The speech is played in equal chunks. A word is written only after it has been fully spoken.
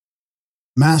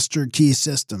Master Key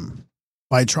System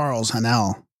by Charles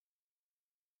Haanel.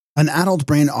 An adult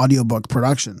brain audiobook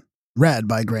production, read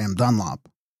by Graham Dunlop.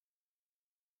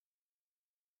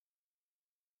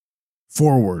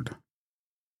 Foreword.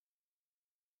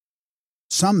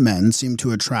 Some men seem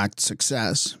to attract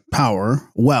success, power,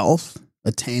 wealth,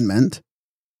 attainment,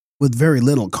 with very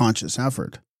little conscious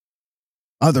effort.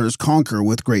 Others conquer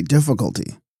with great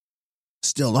difficulty.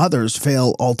 Still others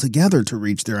fail altogether to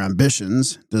reach their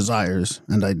ambitions, desires,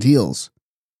 and ideals.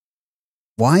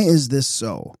 Why is this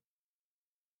so?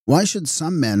 Why should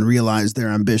some men realize their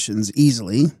ambitions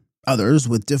easily, others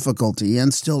with difficulty,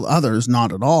 and still others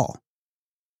not at all?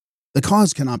 The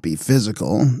cause cannot be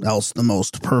physical, else the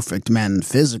most perfect men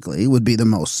physically would be the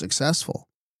most successful.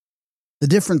 The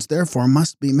difference, therefore,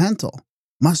 must be mental,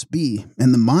 must be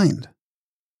in the mind.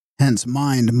 Hence,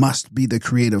 mind must be the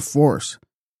creative force,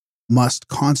 must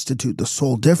constitute the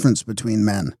sole difference between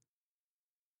men.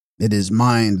 It is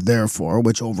mind, therefore,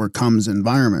 which overcomes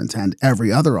environment and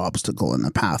every other obstacle in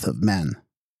the path of men.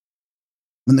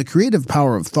 When the creative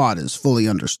power of thought is fully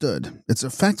understood, its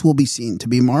effect will be seen to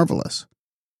be marvelous.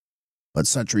 But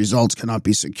such results cannot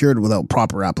be secured without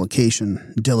proper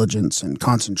application, diligence, and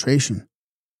concentration.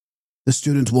 The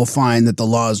student will find that the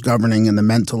laws governing in the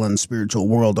mental and spiritual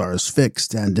world are as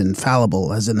fixed and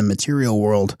infallible as in the material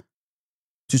world.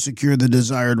 To secure the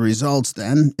desired results,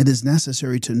 then, it is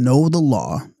necessary to know the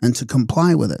law and to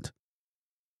comply with it.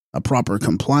 A proper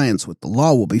compliance with the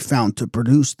law will be found to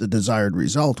produce the desired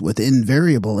result with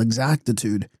invariable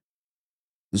exactitude.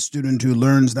 The student who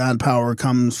learns that power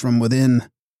comes from within,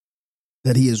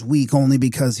 that he is weak only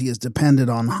because he is dependent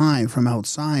on high from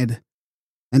outside,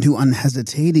 and who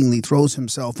unhesitatingly throws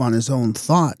himself on his own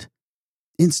thought,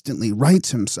 instantly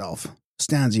rights himself,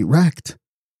 stands erect,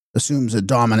 assumes a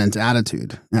dominant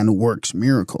attitude, and works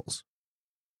miracles.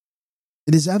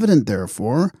 It is evident,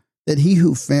 therefore, that he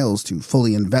who fails to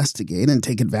fully investigate and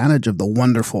take advantage of the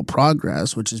wonderful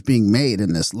progress which is being made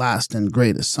in this last and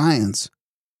greatest science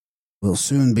will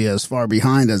soon be as far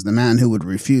behind as the man who would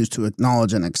refuse to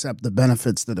acknowledge and accept the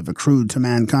benefits that have accrued to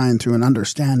mankind through an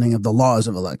understanding of the laws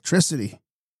of electricity.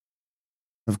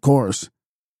 Of course,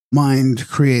 mind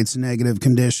creates negative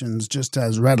conditions just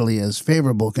as readily as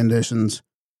favorable conditions.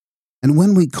 And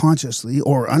when we consciously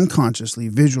or unconsciously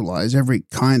visualize every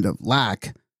kind of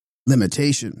lack,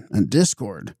 limitation, and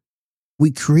discord, we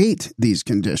create these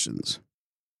conditions.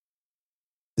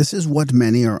 This is what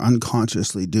many are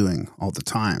unconsciously doing all the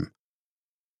time.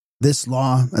 This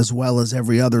law, as well as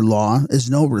every other law, is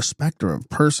no respecter of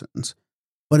persons,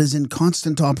 but is in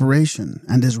constant operation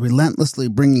and is relentlessly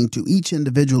bringing to each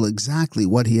individual exactly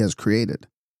what he has created.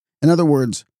 In other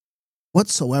words,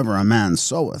 whatsoever a man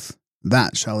soweth,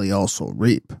 that shall he also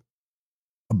reap.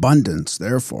 Abundance,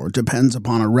 therefore, depends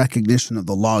upon a recognition of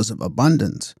the laws of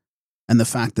abundance, and the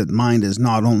fact that mind is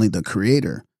not only the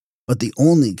creator, but the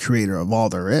only creator of all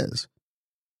there is.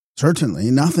 Certainly,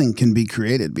 nothing can be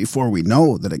created before we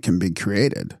know that it can be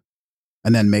created,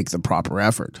 and then make the proper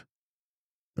effort.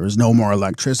 There is no more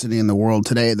electricity in the world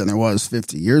today than there was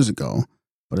 50 years ago,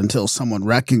 but until someone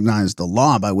recognized the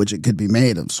law by which it could be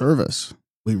made of service,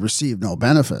 we receive no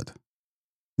benefit.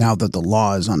 Now that the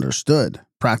law is understood,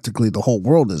 practically the whole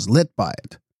world is lit by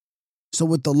it. So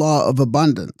with the law of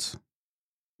abundance,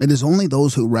 it is only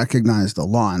those who recognize the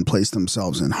law and place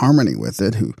themselves in harmony with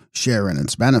it who share in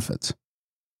its benefits.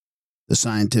 The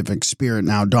scientific spirit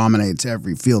now dominates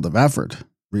every field of effort.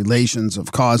 Relations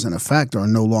of cause and effect are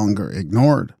no longer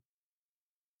ignored.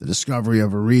 The discovery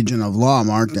of a region of law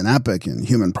marked an epoch in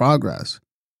human progress.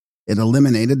 It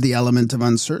eliminated the element of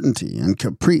uncertainty and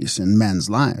caprice in men's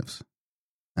lives,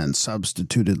 and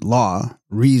substituted law,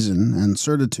 reason, and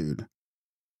certitude.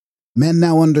 Men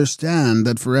now understand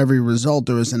that for every result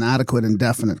there is an adequate and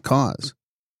definite cause,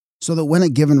 so that when a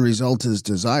given result is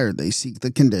desired, they seek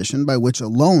the condition by which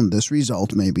alone this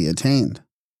result may be attained.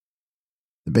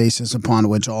 The basis upon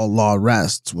which all law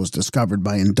rests was discovered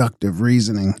by inductive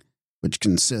reasoning, which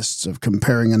consists of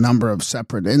comparing a number of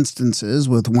separate instances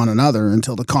with one another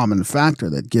until the common factor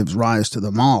that gives rise to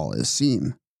them all is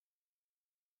seen.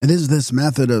 It is this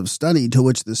method of study to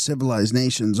which the civilized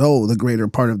nations owe the greater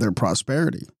part of their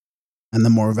prosperity, and the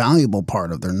more valuable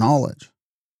part of their knowledge.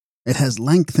 It has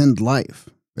lengthened life,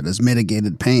 it has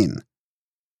mitigated pain,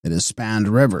 it has spanned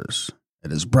rivers, it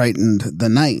has brightened the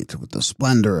night with the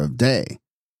splendor of day,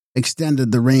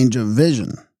 extended the range of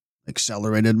vision,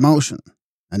 accelerated motion,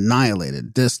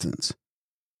 annihilated distance,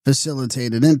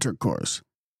 facilitated intercourse,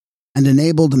 and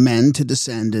enabled men to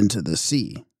descend into the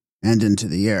sea and into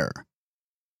the air.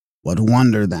 What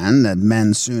wonder, then, that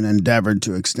men soon endeavored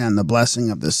to extend the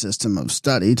blessing of the system of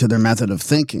study to their method of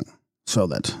thinking, so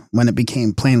that when it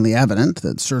became plainly evident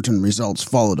that certain results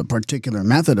followed a particular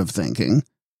method of thinking,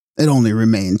 it only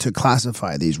remained to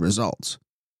classify these results.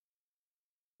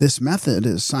 This method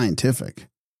is scientific,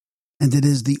 and it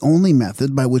is the only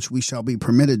method by which we shall be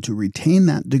permitted to retain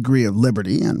that degree of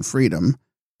liberty and freedom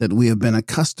that we have been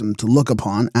accustomed to look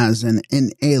upon as an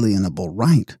inalienable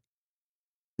right,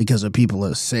 because a people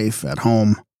is safe at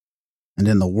home and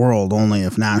in the world only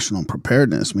if national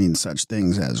preparedness means such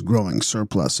things as growing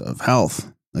surplus of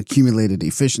health, accumulated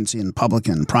efficiency in public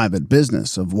and private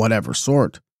business of whatever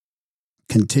sort,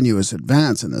 continuous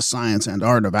advance in the science and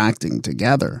art of acting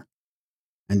together,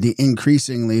 and the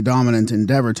increasingly dominant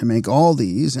endeavor to make all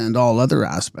these and all other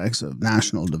aspects of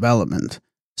national development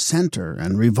center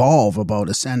and revolve about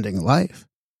ascending life,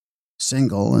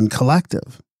 single and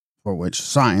collective, for which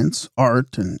science,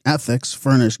 art, and ethics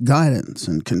furnish guidance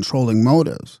and controlling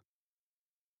motives.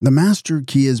 The master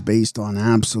key is based on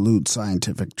absolute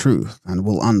scientific truth and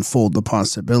will unfold the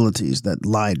possibilities that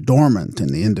lie dormant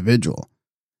in the individual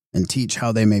and teach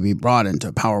how they may be brought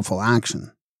into powerful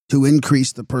action to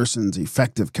increase the person's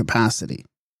effective capacity,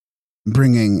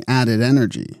 bringing added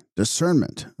energy,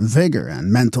 discernment, vigor,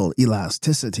 and mental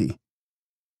elasticity.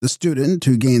 The student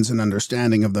who gains an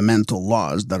understanding of the mental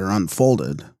laws that are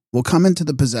unfolded will come into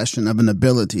the possession of an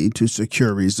ability to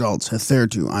secure results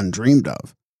hitherto undreamed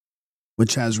of,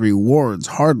 which has rewards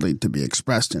hardly to be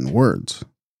expressed in words.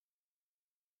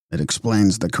 It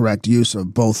explains the correct use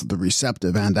of both the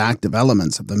receptive and active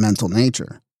elements of the mental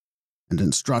nature, and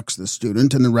instructs the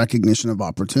student in the recognition of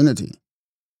opportunity.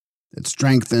 It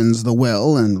strengthens the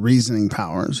will and reasoning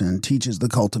powers and teaches the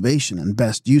cultivation and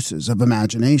best uses of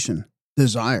imagination,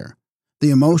 desire, the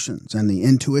emotions, and the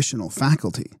intuitional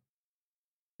faculty.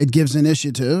 It gives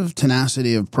initiative,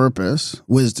 tenacity of purpose,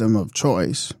 wisdom of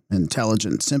choice,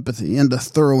 intelligent sympathy, and a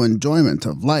thorough enjoyment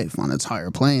of life on its higher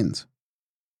planes.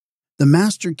 The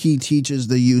master key teaches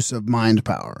the use of mind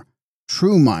power,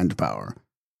 true mind power,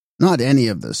 not any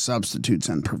of the substitutes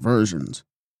and perversions.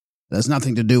 It has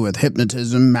nothing to do with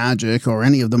hypnotism, magic, or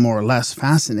any of the more or less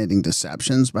fascinating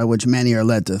deceptions by which many are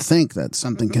led to think that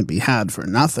something can be had for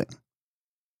nothing.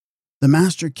 The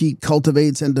master key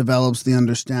cultivates and develops the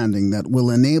understanding that will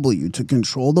enable you to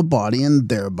control the body and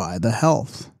thereby the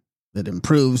health. It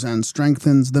improves and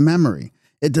strengthens the memory.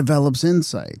 It develops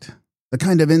insight, the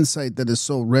kind of insight that is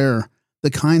so rare, the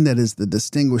kind that is the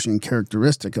distinguishing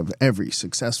characteristic of every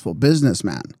successful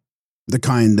businessman, the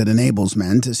kind that enables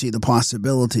men to see the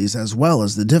possibilities as well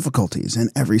as the difficulties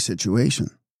in every situation,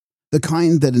 the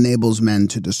kind that enables men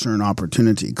to discern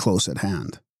opportunity close at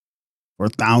hand. For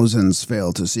thousands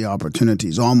fail to see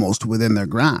opportunities almost within their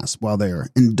grasp while they are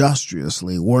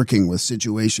industriously working with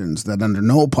situations that under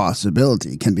no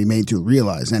possibility can be made to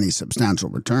realize any substantial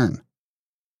return.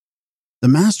 The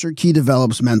master key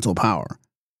develops mental power,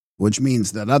 which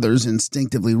means that others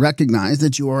instinctively recognize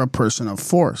that you are a person of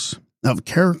force, of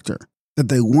character, that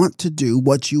they want to do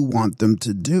what you want them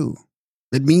to do.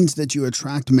 It means that you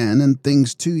attract men and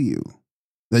things to you,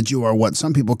 that you are what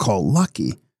some people call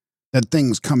lucky, that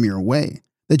things come your way,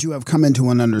 that you have come into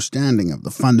an understanding of the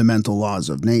fundamental laws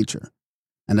of nature,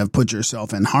 and have put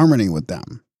yourself in harmony with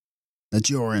them, that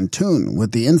you are in tune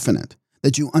with the infinite,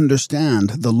 that you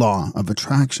understand the law of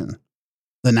attraction,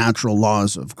 the natural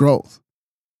laws of growth,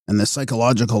 and the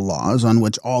psychological laws on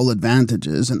which all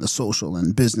advantages in the social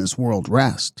and business world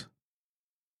rest.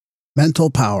 Mental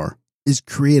power is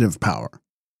creative power.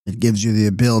 It gives you the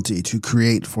ability to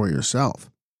create for yourself.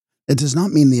 It does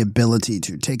not mean the ability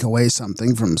to take away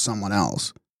something from someone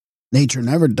else. Nature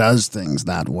never does things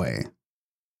that way.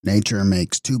 Nature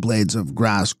makes two blades of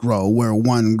grass grow where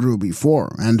one grew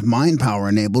before, and mind power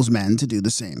enables men to do the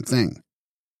same thing.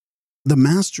 The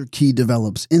master key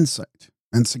develops insight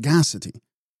and sagacity,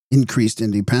 increased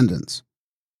independence,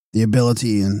 the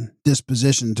ability and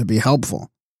disposition to be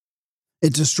helpful.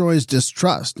 It destroys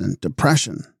distrust and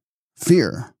depression,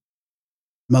 fear,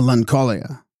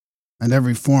 melancholia, and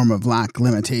every form of lack,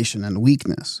 limitation, and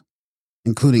weakness,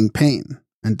 including pain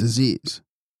and disease.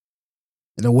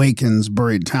 It awakens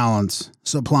buried talents,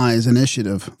 supplies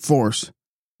initiative, force,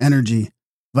 energy,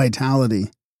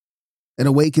 vitality. It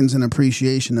awakens an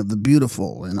appreciation of the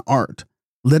beautiful in art,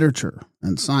 literature,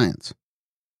 and science.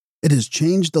 It has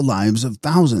changed the lives of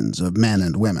thousands of men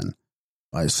and women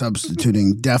by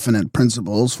substituting definite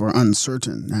principles for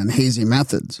uncertain and hazy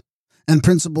methods, and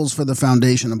principles for the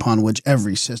foundation upon which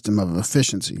every system of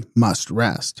efficiency must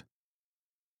rest.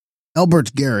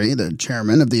 Albert Gary, the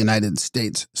chairman of the United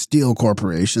States Steel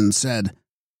Corporation, said,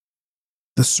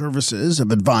 "The services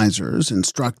of advisors,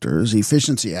 instructors,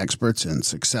 efficiency experts, and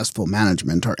successful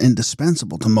management are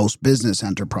indispensable to most business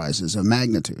enterprises of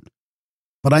magnitude.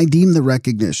 but I deem the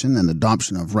recognition and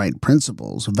adoption of right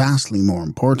principles vastly more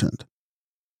important.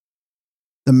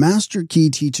 The Master Key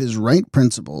teaches right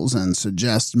principles and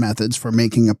suggests methods for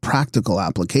making a practical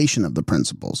application of the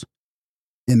principles.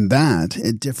 In that,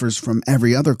 it differs from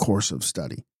every other course of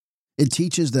study. It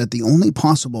teaches that the only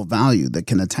possible value that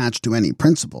can attach to any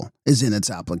principle is in its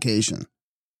application.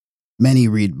 Many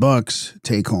read books,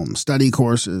 take home study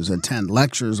courses, attend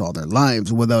lectures all their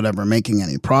lives without ever making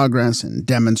any progress in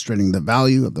demonstrating the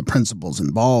value of the principles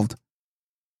involved.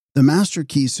 The Master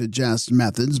Key suggests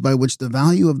methods by which the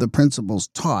value of the principles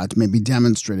taught may be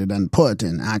demonstrated and put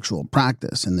in actual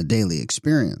practice in the daily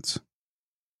experience.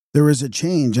 There is a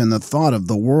change in the thought of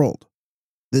the world.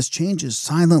 This change is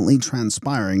silently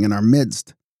transpiring in our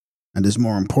midst, and is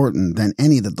more important than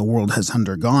any that the world has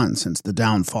undergone since the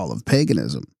downfall of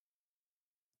paganism.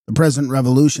 The present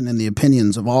revolution in the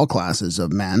opinions of all classes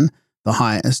of men, the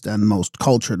highest and most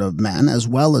cultured of men as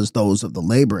well as those of the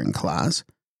laboring class,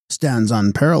 stands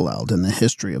unparalleled in the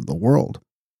history of the world.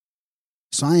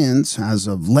 Science has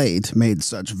of late made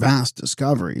such vast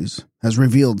discoveries, has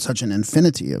revealed such an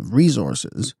infinity of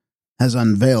resources, has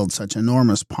unveiled such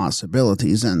enormous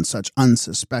possibilities and such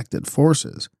unsuspected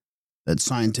forces, that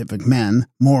scientific men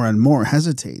more and more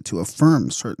hesitate to affirm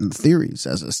certain theories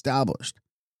as established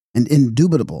and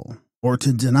indubitable, or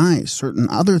to deny certain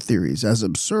other theories as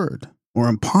absurd or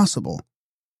impossible.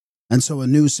 And so a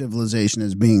new civilization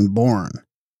is being born.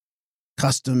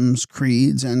 Customs,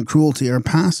 creeds, and cruelty are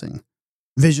passing.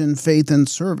 Vision, faith, and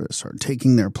service are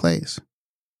taking their place.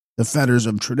 The fetters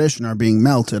of tradition are being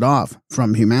melted off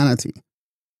from humanity.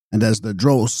 And as the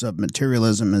dross of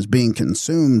materialism is being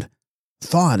consumed,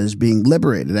 thought is being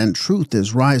liberated and truth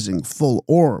is rising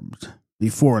full-orbed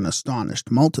before an astonished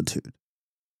multitude.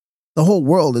 The whole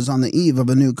world is on the eve of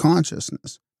a new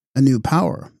consciousness, a new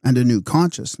power and a new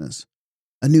consciousness,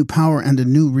 a new power and a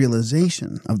new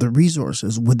realization of the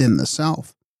resources within the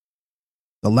self.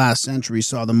 The last century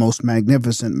saw the most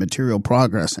magnificent material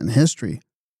progress in history.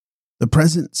 The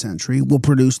present century will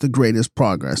produce the greatest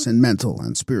progress in mental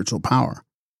and spiritual power.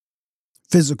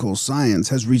 Physical science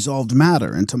has resolved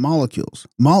matter into molecules,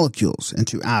 molecules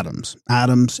into atoms,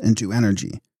 atoms into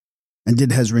energy. And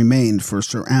it has remained for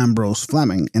Sir Ambrose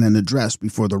Fleming in an address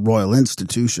before the Royal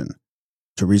Institution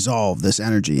to resolve this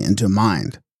energy into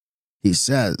mind. He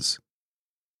says,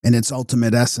 "In its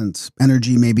ultimate essence,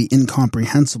 energy may be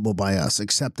incomprehensible by us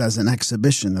except as an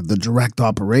exhibition of the direct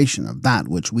operation of that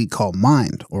which we call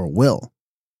mind or will."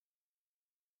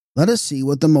 Let us see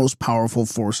what the most powerful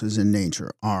forces in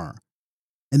nature are.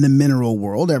 In the mineral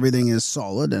world, everything is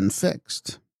solid and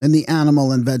fixed. In the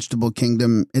animal and vegetable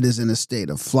kingdom, it is in a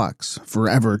state of flux,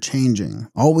 forever changing,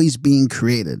 always being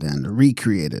created and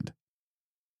recreated.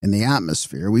 In the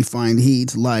atmosphere, we find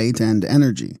heat, light, and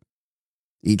energy.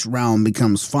 Each realm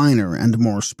becomes finer and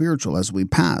more spiritual as we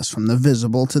pass from the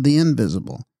visible to the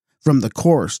invisible, from the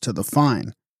coarse to the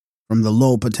fine, from the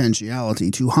low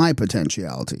potentiality to high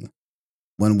potentiality.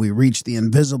 When we reach the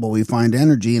invisible, we find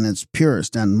energy in its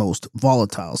purest and most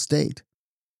volatile state.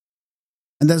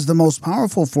 And as the most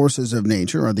powerful forces of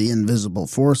nature are the invisible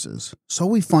forces, so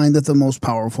we find that the most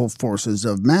powerful forces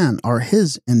of man are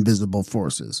his invisible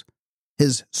forces,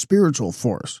 his spiritual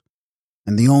force.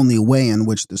 And the only way in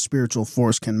which the spiritual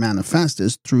force can manifest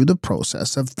is through the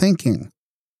process of thinking.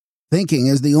 Thinking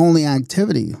is the only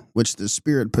activity which the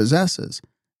spirit possesses,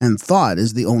 and thought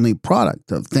is the only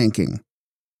product of thinking.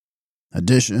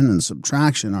 Addition and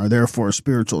subtraction are therefore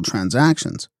spiritual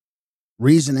transactions.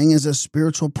 Reasoning is a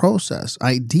spiritual process.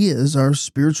 Ideas are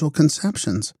spiritual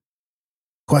conceptions.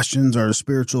 Questions are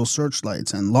spiritual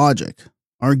searchlights and logic.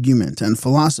 Argument and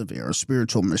philosophy are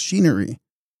spiritual machinery.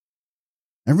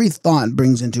 Every thought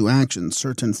brings into action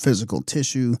certain physical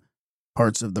tissue,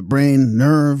 parts of the brain,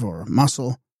 nerve, or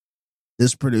muscle.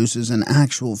 This produces an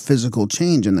actual physical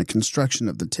change in the construction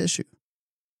of the tissue.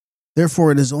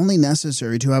 Therefore, it is only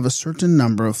necessary to have a certain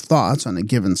number of thoughts on a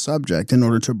given subject in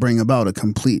order to bring about a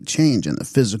complete change in the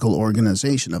physical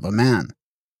organization of a man.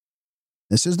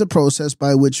 This is the process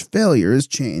by which failure is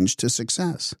changed to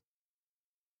success.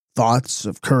 Thoughts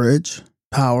of courage,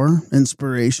 power,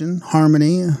 inspiration,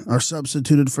 harmony are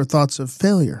substituted for thoughts of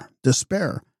failure,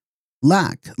 despair,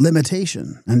 lack,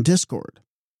 limitation, and discord.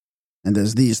 And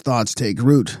as these thoughts take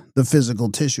root, the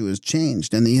physical tissue is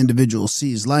changed and the individual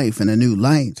sees life in a new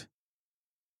light.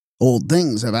 Old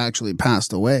things have actually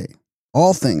passed away.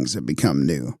 All things have become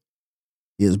new.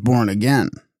 He is born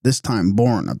again, this time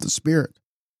born of the Spirit.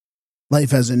 Life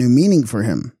has a new meaning for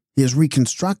him. He is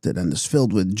reconstructed and is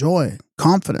filled with joy,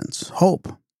 confidence,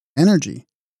 hope, energy.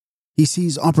 He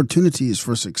sees opportunities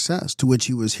for success to which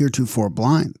he was heretofore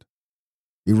blind.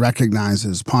 He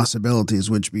recognizes possibilities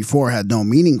which before had no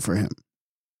meaning for him.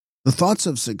 The thoughts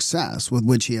of success with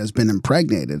which he has been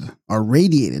impregnated are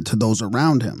radiated to those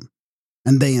around him,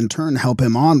 and they in turn help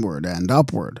him onward and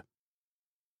upward.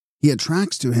 He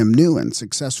attracts to him new and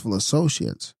successful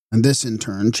associates, and this in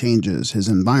turn changes his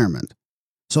environment,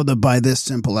 so that by this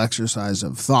simple exercise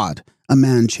of thought, a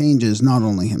man changes not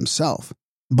only himself,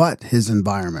 but his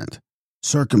environment,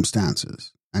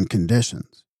 circumstances, and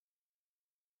conditions.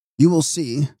 You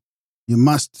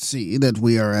must see that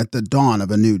we are at the dawn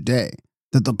of a new day,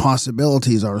 that the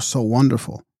possibilities are so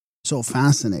wonderful, so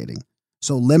fascinating,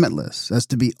 so limitless as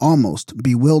to be almost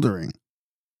bewildering.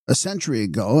 A century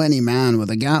ago, any man with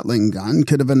a Gatling gun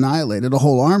could have annihilated a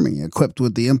whole army equipped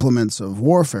with the implements of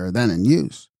warfare then in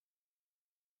use.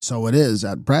 So it is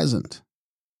at present.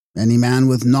 Any man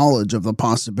with knowledge of the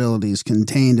possibilities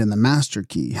contained in the master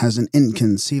key has an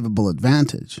inconceivable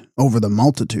advantage over the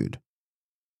multitude.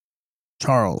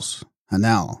 Charles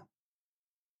Haanel.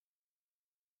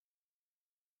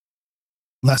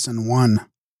 Lesson 1.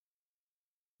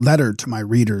 Letter to my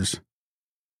readers.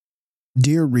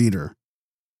 Dear reader,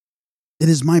 it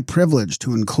is my privilege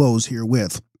to enclose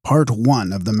herewith Part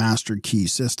 1 of the Master Key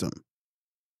System.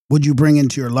 Would you bring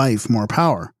into your life more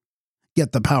power?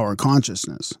 Get the power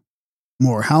consciousness.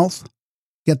 More health?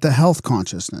 Get the health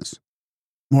consciousness.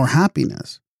 More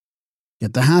happiness?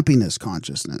 Get the happiness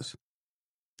consciousness.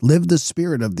 Live the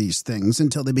spirit of these things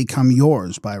until they become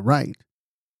yours by right.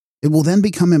 It will then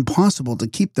become impossible to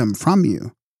keep them from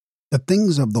you. The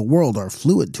things of the world are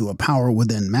fluid to a power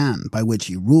within man by which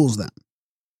he rules them.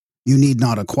 You need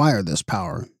not acquire this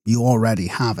power, you already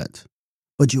have it.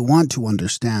 But you want to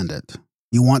understand it.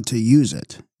 You want to use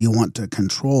it. You want to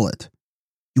control it.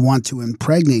 You want to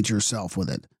impregnate yourself with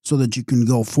it so that you can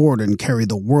go forward and carry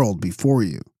the world before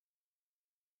you.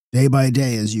 Day by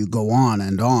day as you go on,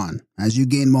 as you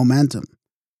gain momentum,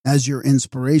 as your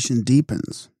inspiration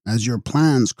deepens, as your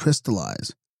plans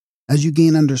crystallize, as you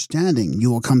gain understanding, you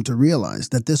will come to realize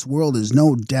that this world is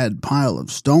no dead pile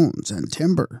of stones and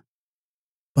timber,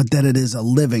 but that it is a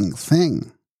living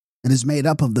thing. It is made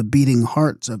up of the beating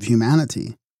hearts of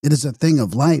humanity. It is a thing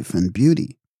of life and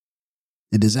beauty.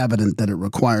 It is evident that it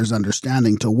requires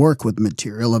understanding to work with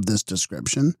material of this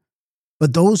description,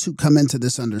 but those who come into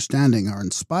this understanding are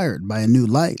inspired by a new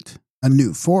light, a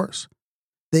new force.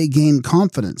 They gain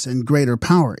confidence and greater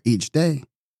power each day.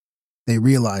 They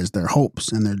realize their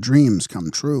hopes and their dreams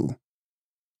come true.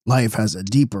 Life has a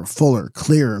deeper, fuller,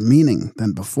 clearer meaning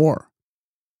than before.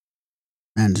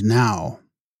 And now,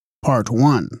 Part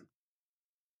 1.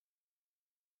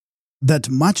 That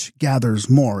much gathers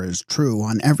more is true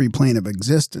on every plane of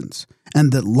existence,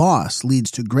 and that loss leads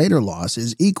to greater loss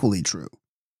is equally true.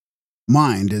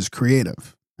 Mind is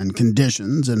creative, and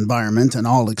conditions, environment, and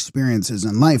all experiences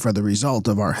in life are the result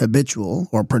of our habitual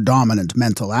or predominant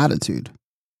mental attitude.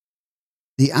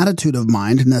 The attitude of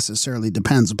mind necessarily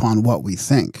depends upon what we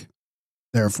think.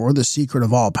 Therefore, the secret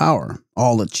of all power,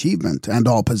 all achievement, and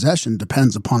all possession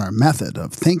depends upon our method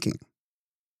of thinking.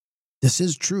 This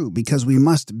is true because we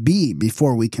must be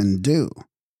before we can do,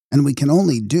 and we can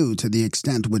only do to the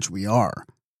extent which we are,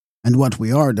 and what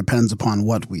we are depends upon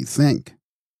what we think.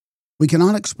 We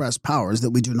cannot express powers that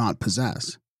we do not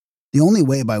possess. The only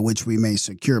way by which we may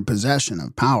secure possession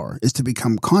of power is to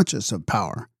become conscious of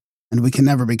power, and we can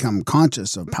never become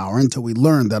conscious of power until we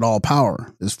learn that all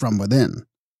power is from within.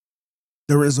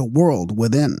 There is a world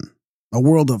within, a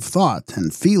world of thought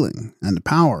and feeling and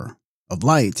power, of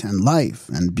light and life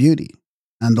and beauty,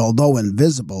 and although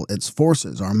invisible, its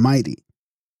forces are mighty.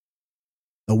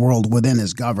 The world within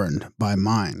is governed by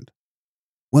mind.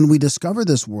 When we discover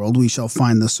this world, we shall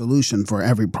find the solution for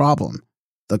every problem,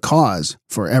 the cause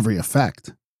for every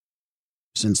effect.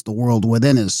 Since the world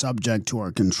within is subject to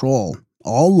our control,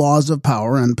 all laws of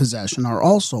power and possession are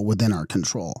also within our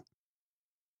control.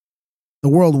 The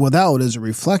world without is a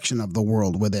reflection of the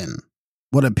world within.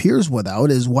 What appears without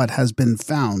is what has been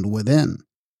found within.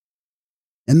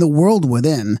 In the world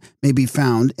within may be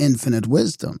found infinite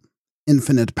wisdom,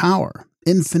 infinite power,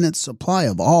 infinite supply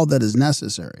of all that is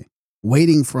necessary,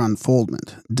 waiting for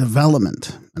unfoldment,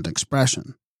 development, and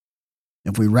expression.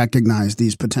 If we recognize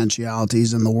these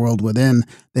potentialities in the world within,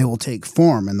 they will take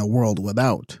form in the world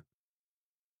without.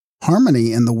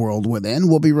 Harmony in the world within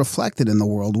will be reflected in the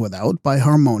world without by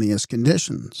harmonious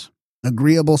conditions,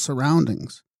 agreeable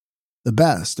surroundings, the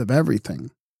best of everything.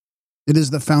 It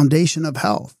is the foundation of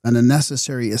health and a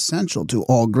necessary essential to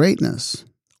all greatness,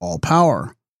 all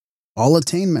power, all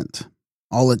attainment,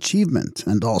 all achievement,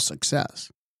 and all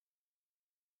success.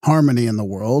 Harmony in the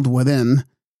world within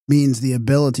means the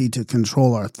ability to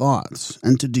control our thoughts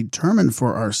and to determine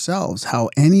for ourselves how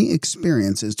any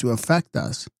experience is to affect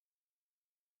us.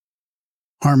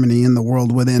 Harmony in the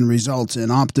world within results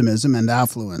in optimism and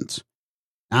affluence.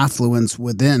 Affluence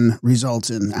within results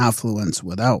in affluence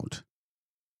without.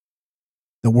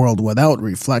 The world without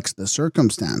reflects the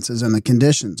circumstances and the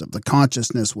conditions of the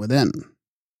consciousness within.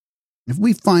 If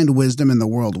we find wisdom in the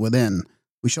world within,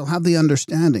 we shall have the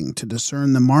understanding to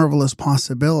discern the marvelous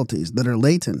possibilities that are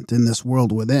latent in this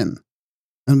world within,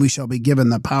 and we shall be given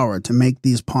the power to make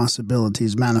these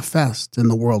possibilities manifest in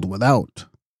the world without.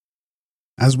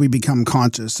 As we become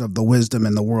conscious of the wisdom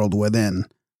in the world within,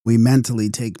 we mentally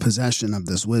take possession of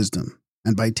this wisdom,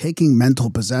 and by taking mental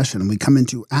possession, we come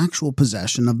into actual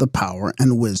possession of the power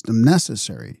and wisdom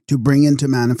necessary to bring into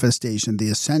manifestation the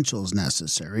essentials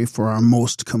necessary for our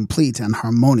most complete and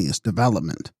harmonious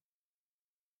development.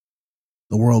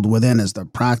 The world within is the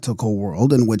practical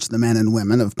world in which the men and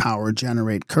women of power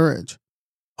generate courage,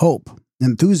 hope,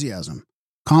 enthusiasm,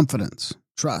 confidence,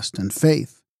 trust, and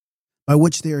faith, by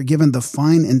which they are given the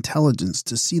fine intelligence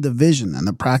to see the vision and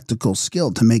the practical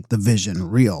skill to make the vision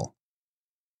real.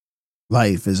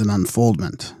 Life is an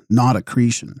unfoldment, not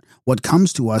accretion. What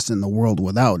comes to us in the world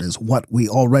without is what we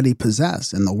already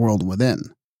possess in the world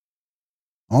within.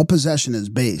 All possession is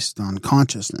based on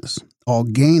consciousness. All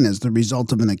gain is the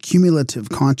result of an accumulative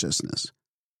consciousness.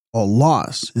 All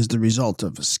loss is the result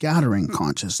of scattering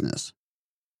consciousness.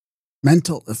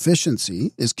 Mental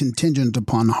efficiency is contingent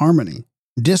upon harmony.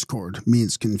 Discord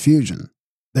means confusion.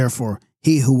 Therefore,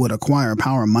 he who would acquire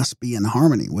power must be in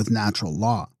harmony with natural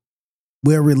law.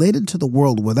 We are related to the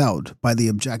world without by the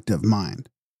objective mind.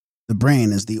 The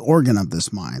brain is the organ of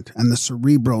this mind, and the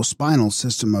cerebrospinal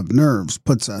system of nerves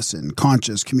puts us in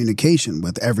conscious communication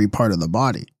with every part of the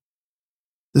body.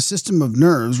 The system of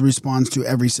nerves responds to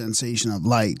every sensation of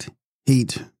light,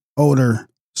 heat, odor,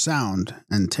 sound,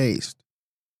 and taste.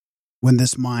 When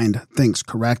this mind thinks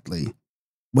correctly,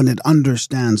 when it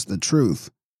understands the truth,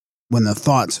 when the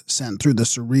thoughts sent through the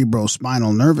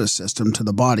cerebrospinal nervous system to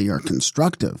the body are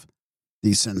constructive,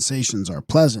 these sensations are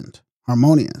pleasant,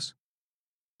 harmonious.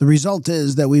 The result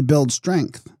is that we build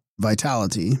strength,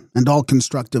 vitality, and all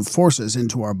constructive forces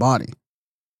into our body.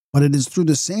 But it is through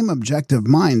the same objective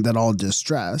mind that all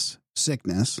distress,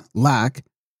 sickness, lack,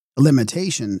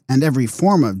 limitation, and every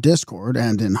form of discord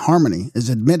and inharmony is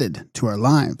admitted to our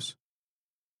lives.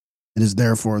 It is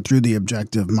therefore through the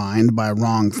objective mind by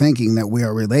wrong thinking that we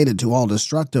are related to all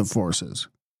destructive forces.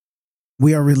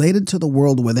 We are related to the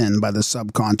world within by the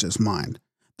subconscious mind.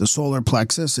 The solar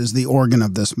plexus is the organ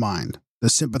of this mind. The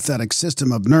sympathetic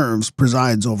system of nerves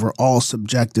presides over all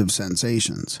subjective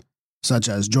sensations, such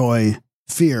as joy,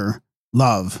 fear,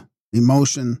 love,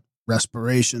 emotion,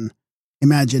 respiration,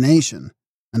 imagination,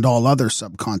 and all other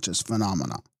subconscious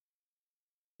phenomena.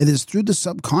 It is through the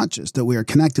subconscious that we are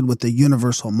connected with the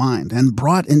universal mind and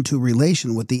brought into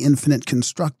relation with the infinite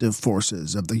constructive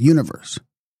forces of the universe.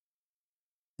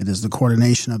 It is the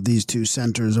coordination of these two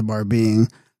centers of our being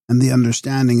and the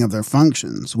understanding of their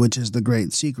functions, which is the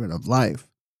great secret of life.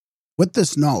 With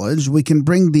this knowledge, we can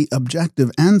bring the objective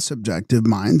and subjective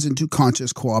minds into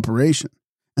conscious cooperation,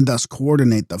 and thus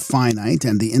coordinate the finite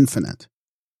and the infinite.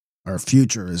 Our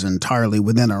future is entirely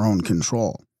within our own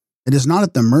control. It is not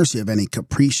at the mercy of any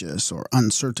capricious or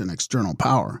uncertain external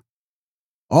power.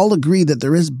 All agree that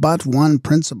there is but one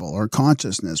principle or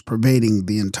consciousness pervading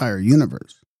the entire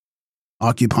universe,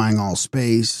 occupying all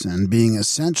space and being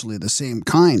essentially the same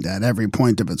kind at every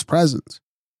point of its presence.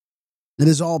 It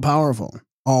is all-powerful,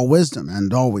 all-wisdom,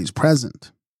 and always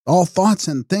present. All thoughts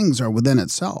and things are within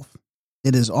itself.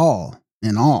 It is all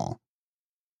in all.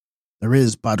 There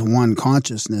is but one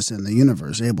consciousness in the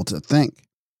universe able to think,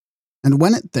 and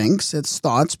when it thinks, its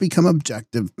thoughts become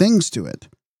objective things to it.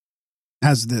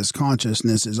 As this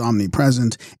consciousness is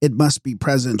omnipresent, it must be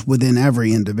present within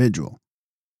every individual.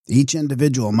 Each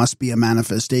individual must be a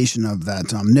manifestation of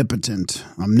that omnipotent,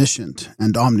 omniscient,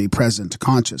 and omnipresent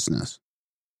consciousness.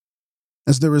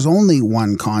 As there is only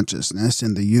one consciousness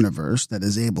in the universe that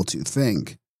is able to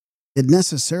think, it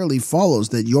necessarily follows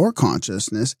that your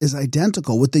consciousness is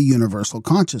identical with the universal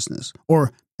consciousness,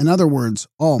 or, in other words,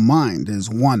 all mind is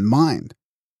one mind.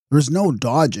 There is no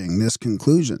dodging this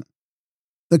conclusion.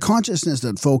 The consciousness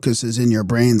that focuses in your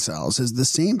brain cells is the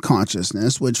same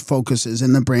consciousness which focuses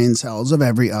in the brain cells of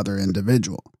every other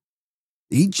individual.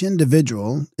 Each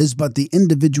individual is but the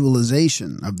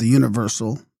individualization of the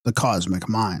universal, the cosmic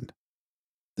mind.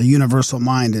 The universal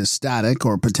mind is static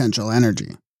or potential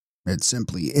energy. It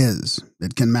simply is.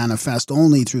 It can manifest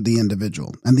only through the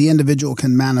individual, and the individual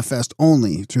can manifest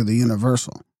only through the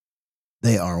universal.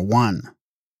 They are one.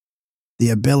 The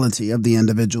ability of the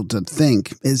individual to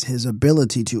think is his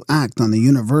ability to act on the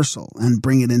universal and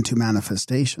bring it into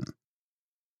manifestation.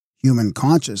 Human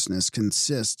consciousness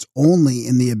consists only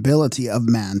in the ability of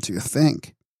man to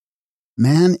think.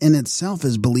 Man in itself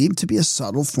is believed to be a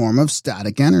subtle form of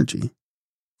static energy,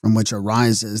 from which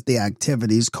arises the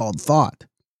activities called thought,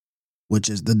 which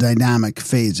is the dynamic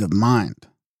phase of mind.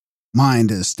 Mind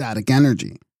is static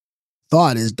energy.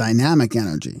 Thought is dynamic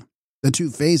energy, the two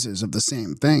phases of the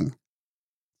same thing.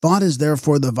 Thought is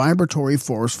therefore the vibratory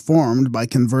force formed by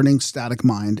converting static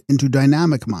mind into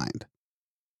dynamic mind.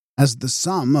 As the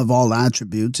sum of all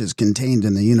attributes is contained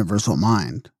in the universal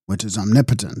mind, which is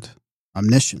omnipotent,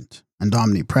 omniscient, and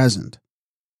omnipresent,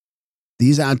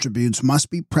 these attributes must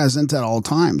be present at all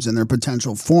times in their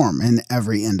potential form in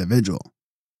every individual.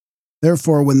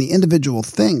 Therefore, when the individual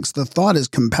thinks, the thought is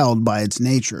compelled by its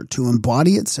nature to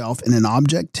embody itself in an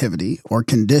objectivity or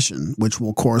condition which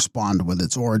will correspond with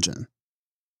its origin.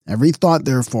 Every thought,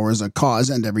 therefore, is a cause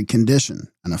and every condition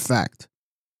an effect.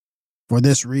 For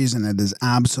this reason, it is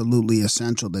absolutely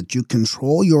essential that you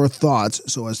control your thoughts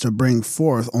so as to bring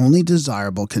forth only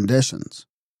desirable conditions.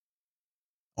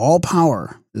 All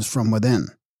power is from within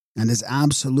and is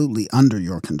absolutely under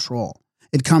your control.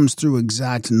 It comes through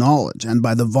exact knowledge and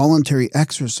by the voluntary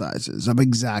exercises of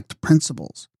exact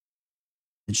principles.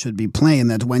 It should be plain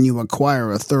that when you acquire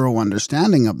a thorough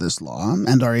understanding of this law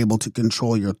and are able to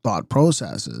control your thought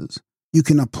processes, you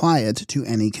can apply it to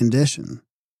any condition.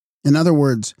 In other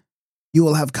words, you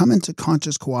will have come into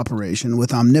conscious cooperation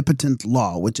with omnipotent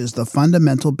law, which is the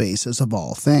fundamental basis of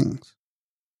all things.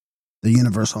 The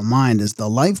universal mind is the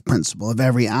life principle of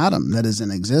every atom that is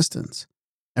in existence.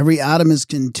 Every atom is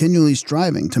continually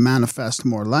striving to manifest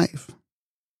more life.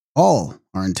 All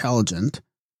are intelligent,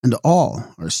 and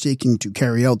all are seeking to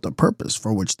carry out the purpose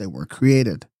for which they were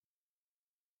created.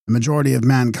 The majority of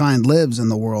mankind lives in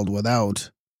the world without.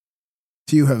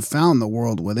 Few have found the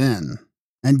world within.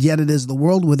 And yet it is the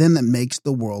world within that makes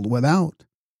the world without.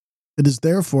 It is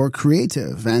therefore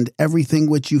creative, and everything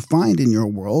which you find in your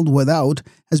world without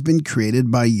has been created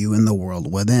by you in the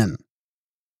world within.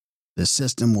 This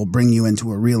system will bring you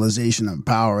into a realization of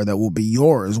power that will be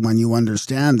yours when you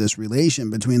understand this relation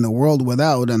between the world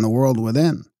without and the world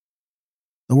within.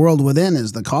 The world within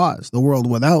is the cause, the world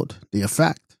without, the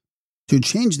effect. To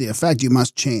change the effect, you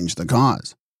must change the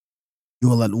cause. You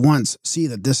will at once see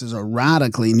that this is a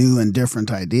radically new and different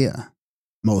idea.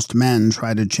 Most men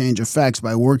try to change effects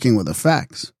by working with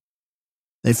effects.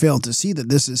 They fail to see that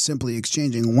this is simply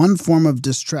exchanging one form of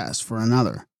distress for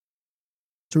another.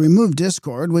 To remove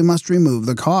discord, we must remove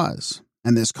the cause,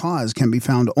 and this cause can be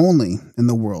found only in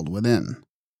the world within.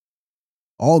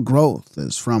 All growth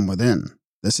is from within.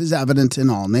 This is evident in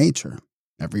all nature.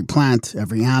 Every plant,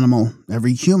 every animal,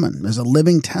 every human is a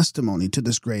living testimony to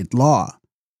this great law.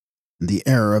 The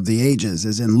error of the ages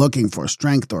is in looking for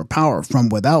strength or power from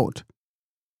without.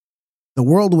 The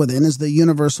world within is the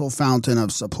universal fountain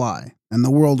of supply, and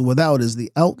the world without is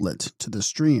the outlet to the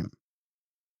stream.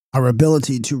 Our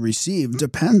ability to receive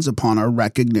depends upon our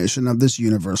recognition of this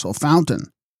universal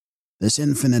fountain, this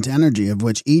infinite energy of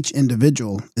which each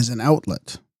individual is an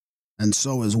outlet, and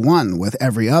so is one with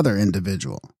every other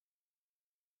individual.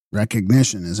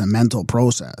 Recognition is a mental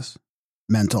process.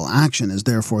 Mental action is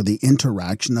therefore the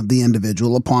interaction of the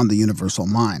individual upon the universal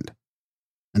mind.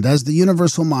 And as the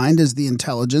universal mind is the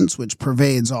intelligence which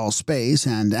pervades all space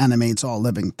and animates all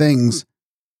living things,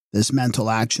 this mental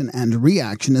action and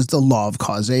reaction is the law of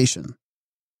causation.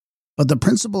 But the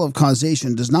principle of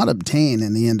causation does not obtain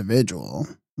in the individual,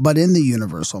 but in the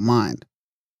universal mind.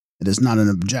 It is not an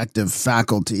objective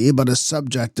faculty, but a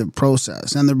subjective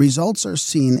process, and the results are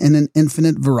seen in an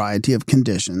infinite variety of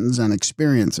conditions and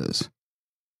experiences.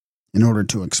 In order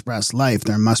to express life,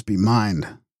 there must be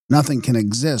mind. Nothing can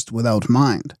exist without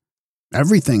mind.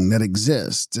 Everything that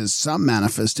exists is some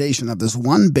manifestation of this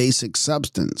one basic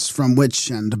substance from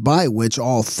which and by which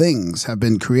all things have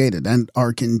been created and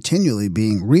are continually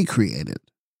being recreated.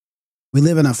 We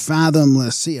live in a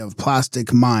fathomless sea of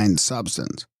plastic mind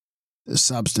substance. This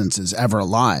substance is ever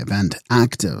alive and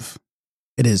active.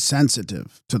 It is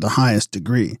sensitive to the highest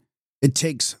degree. It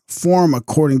takes form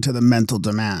according to the mental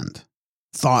demand.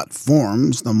 Thought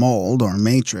forms the mold or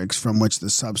matrix from which the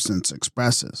substance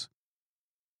expresses.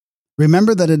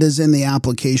 Remember that it is in the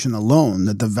application alone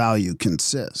that the value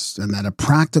consists, and that a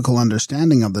practical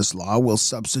understanding of this law will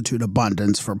substitute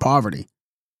abundance for poverty,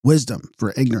 wisdom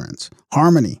for ignorance,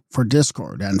 harmony for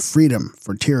discord, and freedom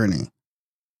for tyranny.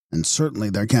 And certainly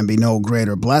there can be no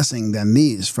greater blessing than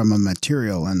these from a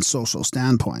material and social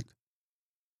standpoint.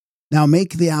 Now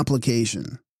make the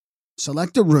application.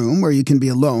 Select a room where you can be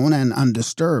alone and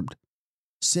undisturbed.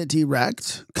 Sit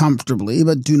erect, comfortably,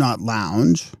 but do not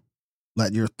lounge.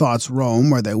 Let your thoughts roam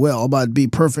where they will, but be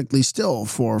perfectly still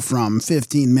for from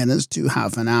 15 minutes to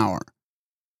half an hour.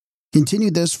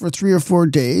 Continue this for 3 or 4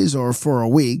 days or for a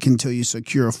week until you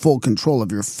secure full control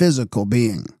of your physical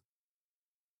being.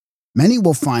 Many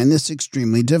will find this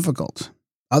extremely difficult.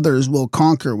 Others will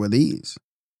conquer with ease.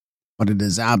 But it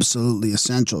is absolutely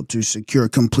essential to secure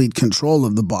complete control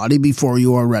of the body before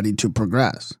you are ready to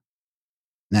progress.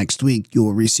 Next week, you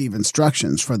will receive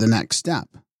instructions for the next step.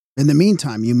 In the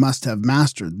meantime, you must have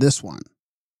mastered this one.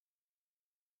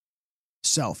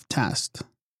 Self-test.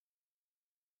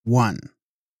 1.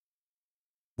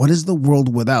 What is the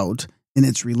world without in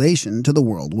its relation to the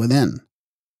world within?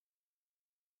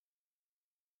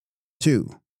 2.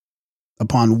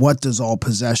 Upon what does all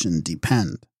possession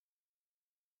depend?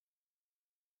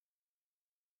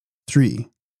 3.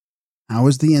 How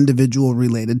is the individual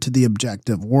related to the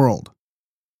objective world?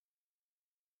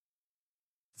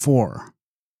 4.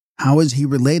 How is he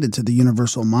related to the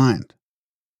universal mind?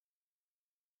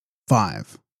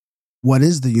 5. What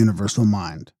is the universal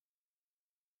mind?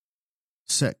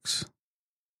 6.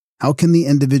 How can the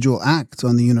individual act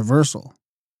on the universal?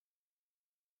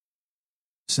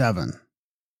 7.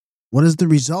 What is the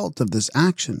result of this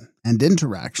action and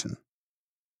interaction?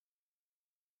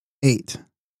 8.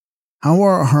 How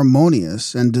are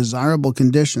harmonious and desirable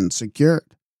conditions secured?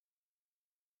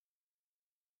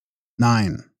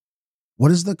 9. What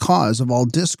is the cause of all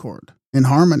discord,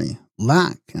 inharmony,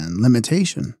 lack, and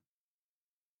limitation?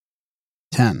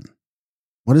 10.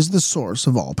 What is the source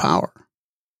of all power?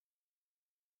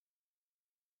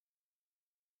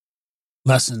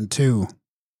 Lesson 2.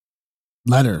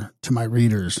 Letter to my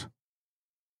readers.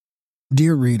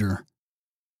 Dear reader,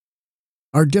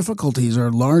 our difficulties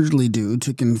are largely due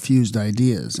to confused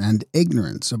ideas and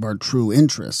ignorance of our true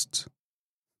interests.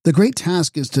 The great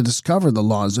task is to discover the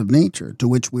laws of nature to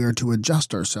which we are to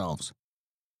adjust ourselves.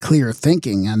 Clear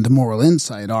thinking and moral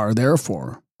insight are,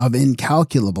 therefore, of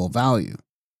incalculable value.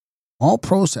 All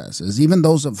processes, even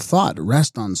those of thought,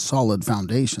 rest on solid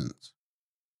foundations.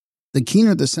 The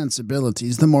keener the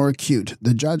sensibilities, the more acute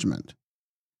the judgment.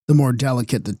 The more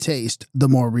delicate the taste, the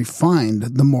more refined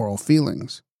the moral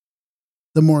feelings.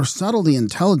 The more subtle the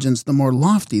intelligence, the more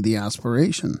lofty the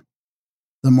aspiration.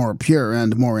 The more pure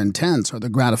and more intense are the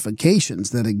gratifications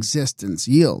that existence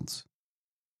yields.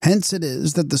 Hence it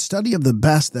is that the study of the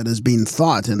best that has been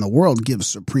thought in the world gives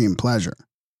supreme pleasure.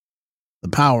 The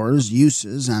powers,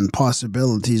 uses, and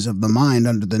possibilities of the mind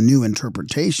under the new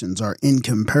interpretations are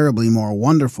incomparably more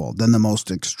wonderful than the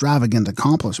most extravagant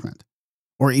accomplishment,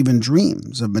 or even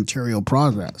dreams of material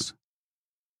progress.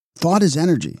 Thought is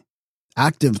energy.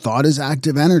 Active thought is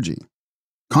active energy.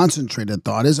 Concentrated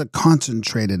thought is a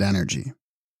concentrated energy.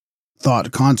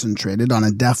 Thought concentrated on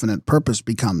a definite purpose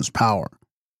becomes power.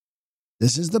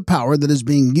 This is the power that is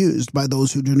being used by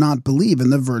those who do not believe in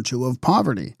the virtue of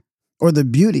poverty or the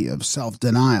beauty of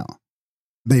self-denial.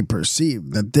 They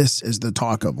perceive that this is the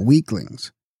talk of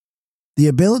weaklings. The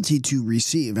ability to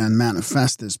receive and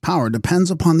manifest this power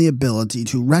depends upon the ability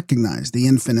to recognize the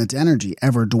infinite energy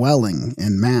ever dwelling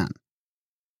in man,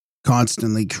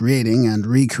 constantly creating and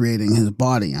recreating his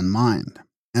body and mind,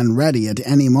 and ready at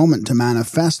any moment to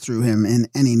manifest through him in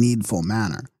any needful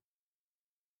manner.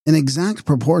 In exact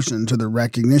proportion to the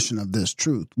recognition of this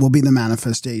truth will be the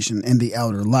manifestation in the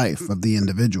outer life of the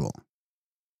individual.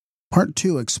 Part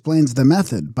 2 explains the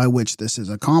method by which this is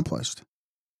accomplished.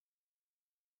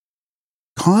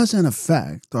 Cause and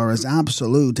effect are as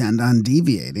absolute and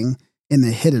undeviating in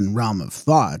the hidden realm of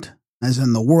thought as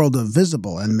in the world of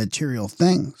visible and material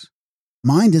things.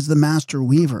 Mind is the master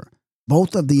weaver,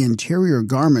 both of the interior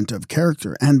garment of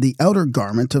character and the outer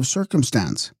garment of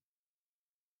circumstance.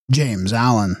 James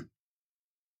Allen.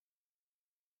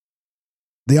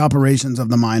 The operations of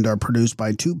the mind are produced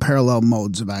by 2 parallel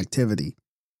modes of activity,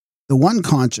 the one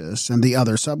conscious and the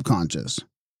other subconscious.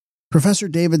 Professor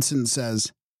Davidson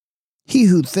says, "He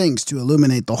who thinks to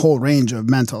illuminate the whole range of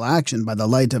mental action by the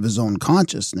light of his own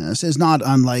consciousness is not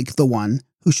unlike the one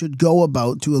who should go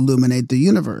about to illuminate the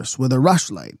universe with a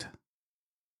rushlight."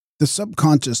 The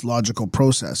subconscious logical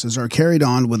processes are carried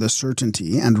on with a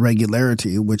certainty and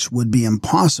regularity which would be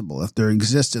impossible if there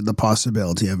existed the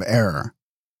possibility of error.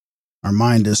 Our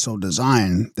mind is so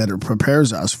designed that it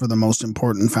prepares us for the most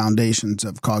important foundations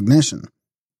of cognition,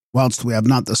 whilst we have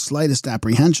not the slightest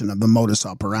apprehension of the modus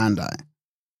operandi.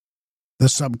 The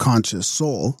subconscious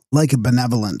soul, like a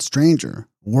benevolent stranger,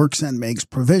 works and makes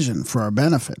provision for our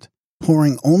benefit,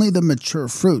 pouring only the mature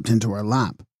fruit into our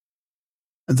lap.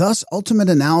 Thus, ultimate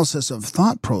analysis of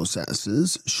thought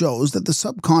processes shows that the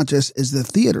subconscious is the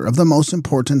theater of the most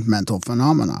important mental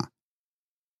phenomena.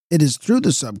 It is through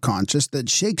the subconscious that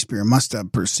Shakespeare must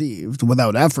have perceived,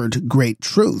 without effort, great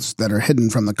truths that are hidden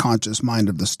from the conscious mind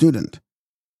of the student,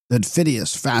 that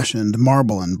Phidias fashioned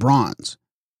marble and bronze,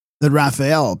 that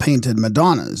Raphael painted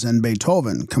Madonnas and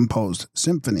Beethoven composed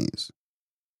symphonies.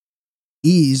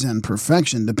 Ease and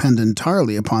perfection depend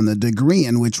entirely upon the degree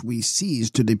in which we cease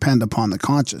to depend upon the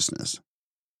consciousness.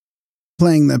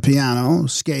 Playing the piano,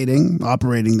 skating,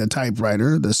 operating the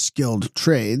typewriter, the skilled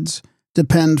trades,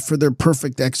 depend for their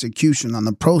perfect execution on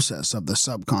the process of the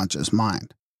subconscious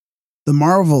mind. The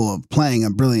marvel of playing a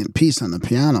brilliant piece on the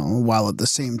piano, while at the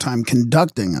same time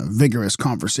conducting a vigorous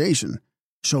conversation,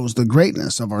 shows the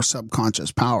greatness of our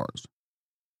subconscious powers.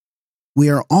 We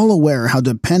are all aware how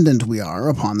dependent we are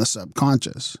upon the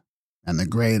subconscious, and the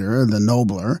greater, the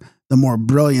nobler, the more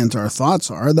brilliant our thoughts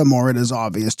are, the more it is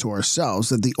obvious to ourselves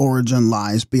that the origin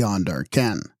lies beyond our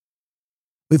ken.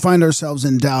 We find ourselves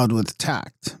endowed with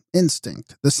tact,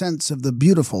 instinct, the sense of the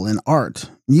beautiful in art,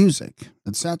 music,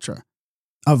 etc.,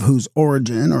 of whose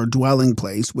origin or dwelling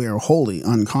place we are wholly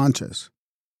unconscious.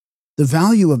 The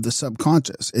value of the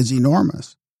subconscious is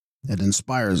enormous. It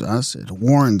inspires us, it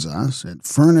warns us, it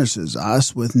furnishes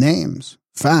us with names,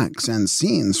 facts, and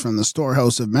scenes from the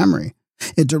storehouse of memory.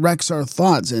 It directs our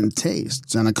thoughts and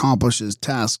tastes and accomplishes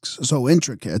tasks so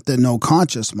intricate that no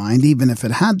conscious mind, even if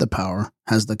it had the power,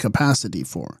 has the capacity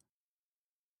for.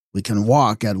 We can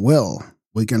walk at will.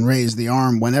 We can raise the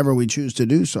arm whenever we choose to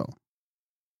do so.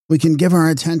 We can give our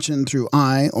attention through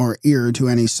eye or ear to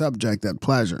any subject at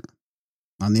pleasure.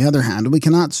 On the other hand, we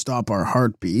cannot stop our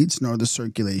heartbeats nor the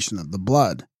circulation of the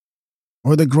blood,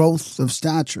 or the growth of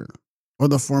stature, or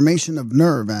the formation of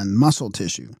nerve and muscle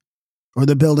tissue, or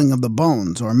the building of the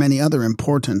bones, or many other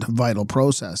important vital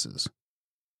processes.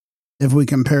 If we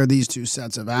compare these two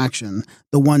sets of action,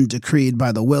 the one decreed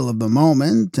by the will of the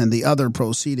moment and the other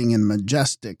proceeding in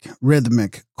majestic,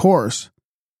 rhythmic course,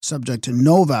 subject to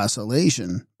no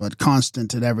vacillation, but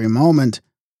constant at every moment,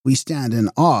 we stand in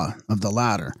awe of the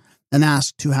latter and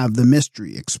ask to have the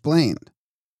mystery explained.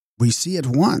 We see at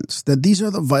once that these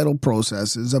are the vital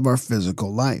processes of our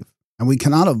physical life, and we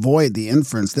cannot avoid the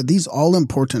inference that these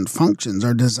all-important functions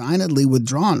are designedly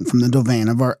withdrawn from the domain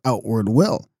of our outward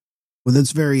will, with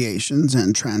its variations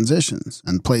and transitions,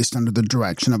 and placed under the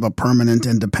direction of a permanent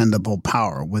and dependable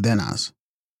power within us.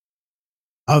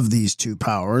 Of these two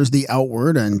powers, the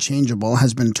outward and changeable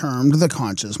has been termed the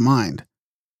conscious mind,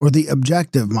 or the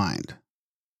objective mind,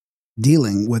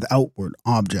 dealing with outward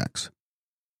objects.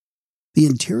 The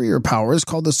interior power is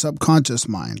called the subconscious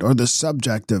mind, or the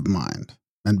subjective mind,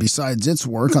 and besides its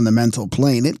work on the mental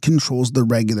plane, it controls the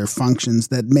regular functions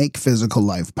that make physical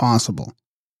life possible.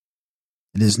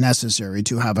 It is necessary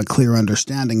to have a clear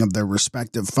understanding of their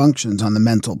respective functions on the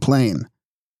mental plane,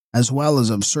 as well as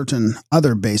of certain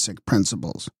other basic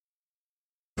principles.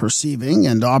 Perceiving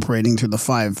and operating through the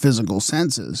 5 physical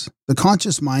senses, the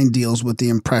conscious mind deals with the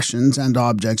impressions and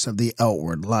objects of the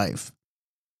outward life.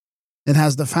 It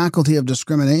has the faculty of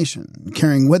discrimination,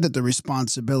 carrying with it the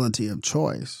responsibility of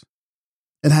choice.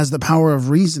 It has the power of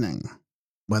reasoning,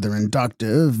 whether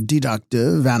inductive,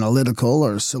 deductive, analytical,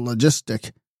 or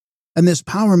syllogistic, and this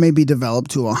power may be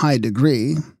developed to a high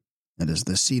degree. It is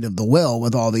the seat of the will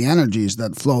with all the energies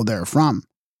that flow therefrom.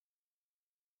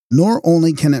 Nor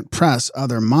only can it press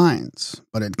other minds,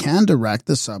 but it can direct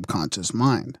the subconscious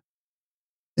mind.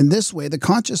 In this way, the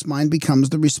conscious mind becomes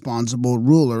the responsible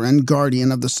ruler and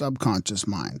guardian of the subconscious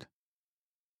mind.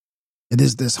 It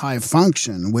is this high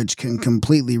function which can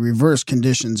completely reverse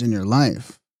conditions in your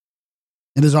life.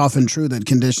 It is often true that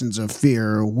conditions of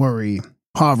fear, worry,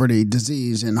 poverty,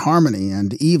 disease, inharmony,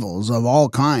 and evils of all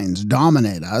kinds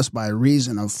dominate us by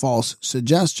reason of false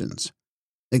suggestions,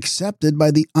 accepted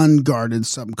by the unguarded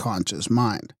subconscious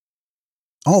mind.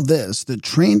 All this, the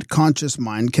trained conscious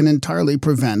mind can entirely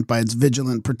prevent by its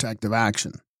vigilant protective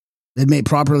action. It may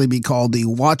properly be called the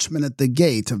watchman at the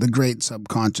gate of the great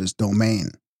subconscious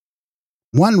domain.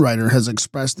 One writer has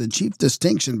expressed the chief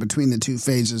distinction between the two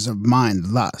phases of mind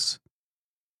thus: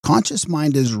 conscious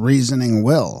mind is reasoning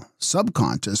will,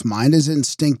 subconscious mind is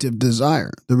instinctive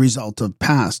desire, the result of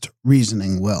past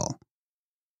reasoning will.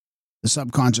 The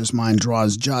subconscious mind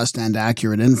draws just and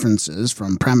accurate inferences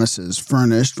from premises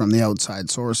furnished from the outside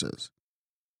sources.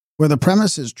 Where the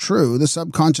premise is true, the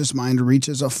subconscious mind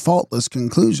reaches a faultless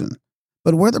conclusion,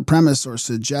 but where the premise or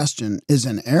suggestion is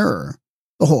an error,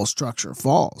 the whole structure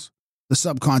falls. The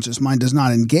subconscious mind does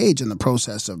not engage in the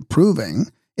process of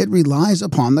proving. It relies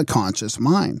upon the conscious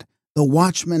mind, the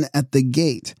watchman at the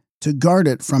gate, to guard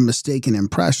it from mistaken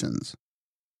impressions.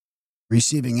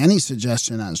 Receiving any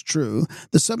suggestion as true,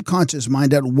 the subconscious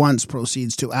mind at once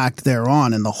proceeds to act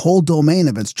thereon in the whole domain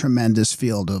of its tremendous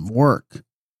field of work.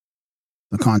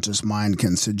 The conscious mind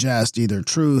can suggest either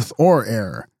truth or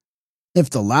error. If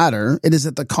the latter, it is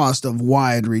at the cost of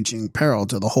wide-reaching peril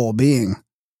to the whole being.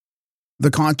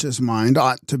 The conscious mind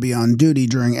ought to be on duty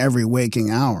during every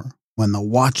waking hour, when the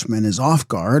watchman is off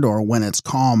guard or when its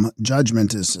calm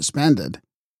judgment is suspended.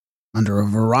 Under a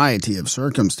variety of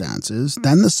circumstances,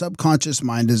 then the subconscious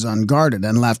mind is unguarded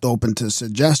and left open to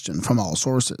suggestion from all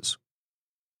sources.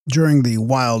 During the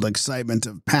wild excitement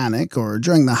of panic, or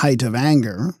during the height of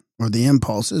anger, or the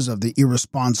impulses of the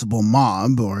irresponsible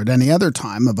mob, or at any other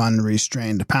time of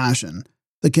unrestrained passion,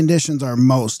 the conditions are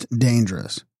most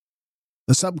dangerous.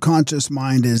 The subconscious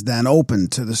mind is then open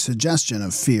to the suggestion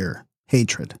of fear,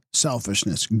 hatred,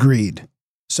 selfishness, greed,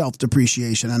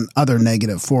 self-depreciation, and other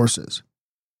negative forces,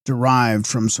 derived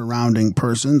from surrounding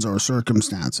persons or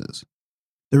circumstances.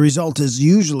 The result is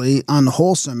usually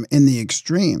unwholesome in the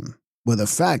extreme, with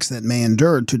effects that may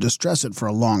endure to distress it for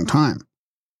a long time.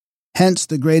 Hence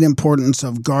the great importance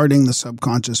of guarding the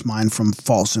subconscious mind from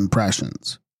false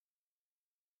impressions.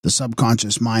 The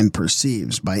subconscious mind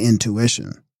perceives by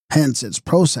intuition. Hence its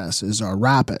processes are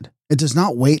rapid. It does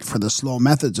not wait for the slow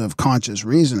methods of conscious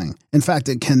reasoning. In fact,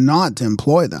 it cannot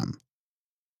employ them.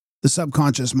 The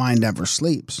subconscious mind never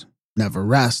sleeps, never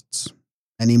rests,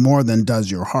 any more than does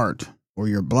your heart or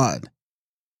your blood.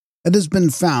 It has been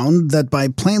found that by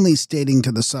plainly stating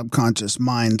to the subconscious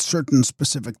mind certain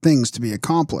specific things to be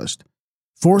accomplished,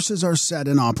 forces are set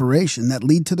in operation that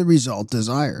lead to the result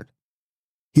desired.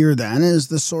 Here, then, is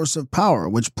the source of power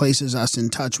which places us in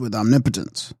touch with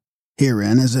omnipotence.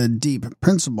 Herein is a deep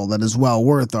principle that is well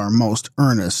worth our most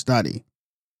earnest study.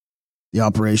 The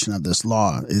operation of this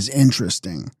law is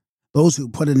interesting. Those who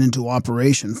put it into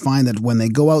operation find that when they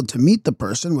go out to meet the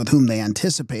person with whom they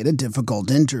anticipate a difficult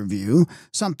interview,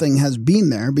 something has been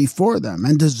there before them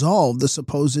and dissolved the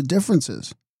supposed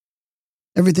differences.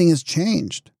 Everything is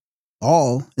changed.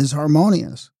 All is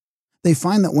harmonious. They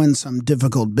find that when some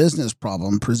difficult business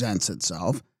problem presents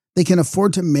itself, they can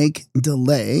afford to make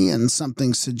delay and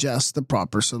something suggests the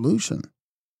proper solution.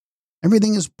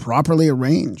 Everything is properly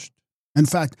arranged. In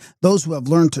fact, those who have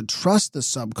learned to trust the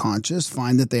subconscious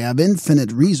find that they have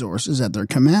infinite resources at their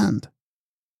command.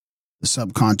 The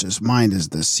subconscious mind is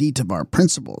the seat of our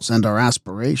principles and our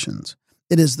aspirations.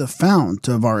 It is the fount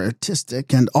of our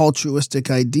artistic and altruistic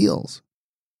ideals.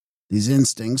 These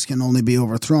instincts can only be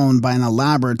overthrown by an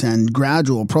elaborate and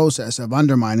gradual process of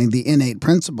undermining the innate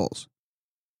principles.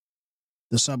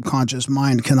 The subconscious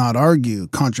mind cannot argue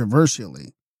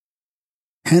controversially.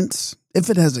 Hence, if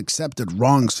it has accepted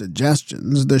wrong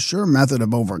suggestions, the sure method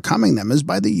of overcoming them is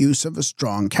by the use of a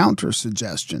strong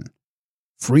counter-suggestion,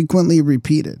 frequently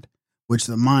repeated, which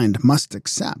the mind must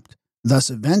accept, thus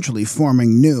eventually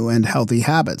forming new and healthy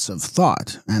habits of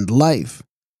thought and life.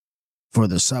 For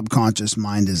the subconscious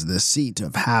mind is the seat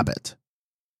of habit.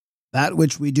 That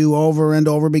which we do over and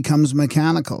over becomes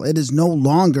mechanical. It is no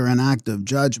longer an act of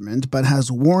judgment, but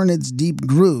has worn its deep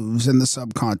grooves in the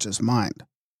subconscious mind.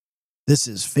 This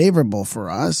is favorable for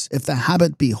us if the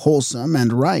habit be wholesome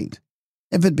and right.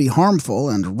 If it be harmful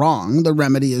and wrong, the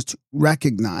remedy is to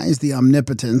recognize the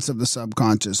omnipotence of the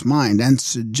subconscious mind and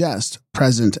suggest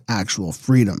present actual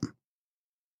freedom.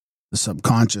 The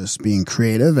subconscious, being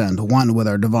creative and one with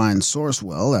our divine source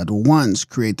will, at once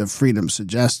create the freedom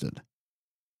suggested.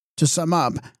 To sum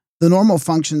up, the normal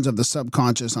functions of the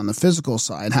subconscious on the physical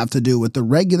side have to do with the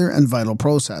regular and vital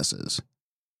processes,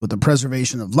 with the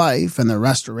preservation of life and the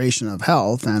restoration of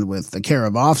health, and with the care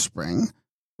of offspring,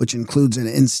 which includes an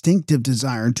instinctive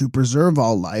desire to preserve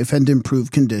all life and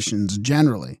improve conditions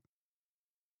generally.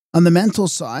 On the mental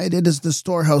side, it is the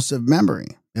storehouse of memory.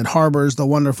 It harbors the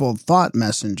wonderful thought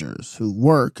messengers who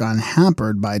work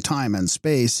unhampered by time and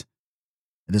space.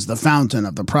 It is the fountain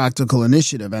of the practical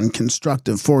initiative and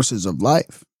constructive forces of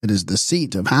life. It is the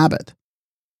seat of habit.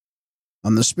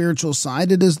 On the spiritual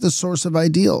side, it is the source of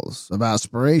ideals, of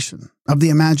aspiration, of the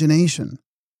imagination,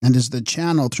 and is the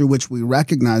channel through which we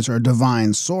recognize our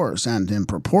divine source, and in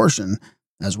proportion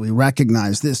as we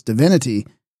recognize this divinity,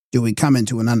 do we come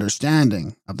into an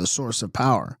understanding of the source of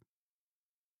power.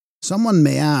 Someone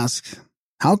may ask,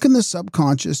 how can the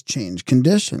subconscious change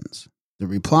conditions? The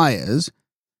reply is,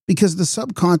 because the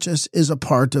subconscious is a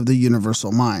part of the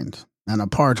universal mind, and a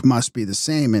part must be the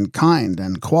same in kind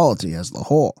and quality as the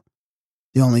whole.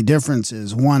 The only difference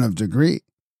is one of degree.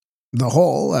 The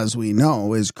whole, as we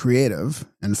know, is creative.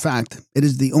 In fact, it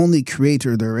is the only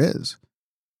creator there is.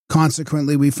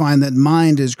 Consequently, we find that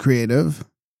mind is creative,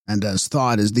 and as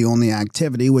thought is the only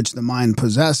activity which the mind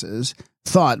possesses,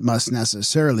 thought must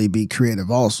necessarily be creative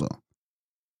also.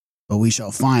 But we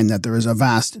shall find that there is a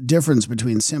vast difference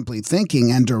between simply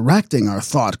thinking and directing our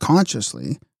thought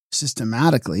consciously,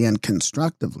 systematically, and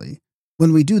constructively,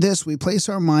 When we do this, we place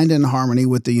our mind in harmony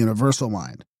with the universal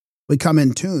mind. We come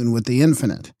in tune with the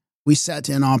infinite. We set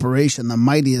in operation the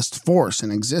mightiest force in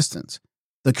existence,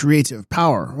 the creative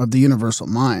power of the universal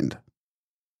mind.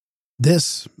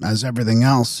 This, as everything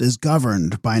else, is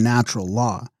governed by natural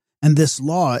law, and this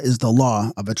law is the law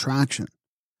of attraction,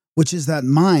 which is that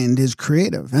mind is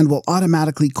creative and will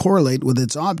automatically correlate with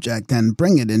its object and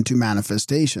bring it into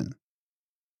manifestation.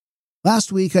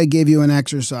 Last week I gave you an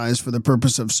exercise for the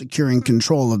purpose of securing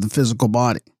control of the physical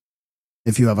body.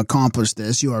 If you have accomplished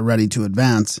this, you are ready to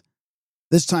advance.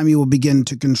 This time you will begin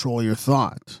to control your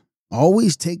thought.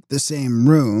 Always take the same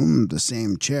room, the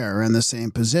same chair, and the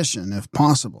same position if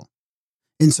possible.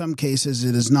 In some cases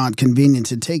it is not convenient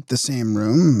to take the same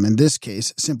room. In this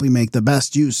case, simply make the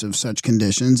best use of such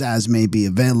conditions as may be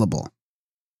available.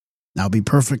 Now be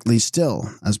perfectly still,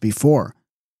 as before,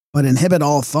 but inhibit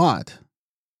all thought.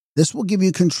 This will give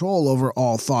you control over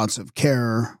all thoughts of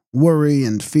care, worry,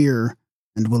 and fear,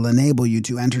 and will enable you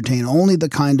to entertain only the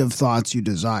kind of thoughts you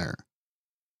desire.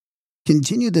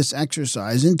 Continue this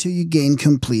exercise until you gain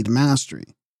complete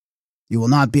mastery. You will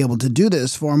not be able to do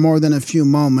this for more than a few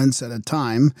moments at a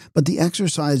time, but the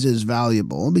exercise is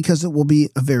valuable because it will be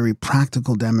a very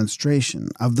practical demonstration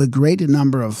of the great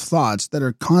number of thoughts that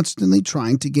are constantly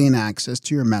trying to gain access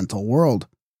to your mental world.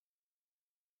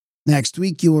 Next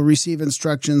week you will receive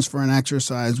instructions for an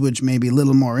exercise which may be a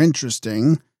little more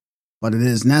interesting, but it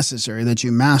is necessary that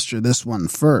you master this one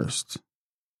first.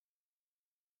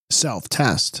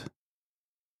 Self-test.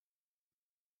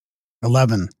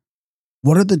 11.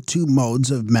 What are the two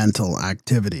modes of mental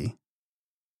activity?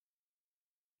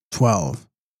 12.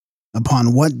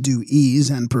 Upon what do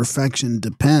ease and perfection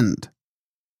depend?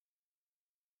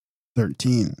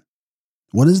 13.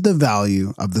 What is the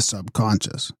value of the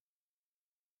subconscious?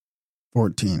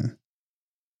 14.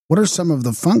 What are some of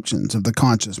the functions of the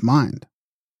conscious mind?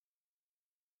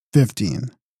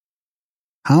 15.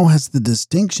 How has the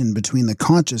distinction between the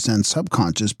conscious and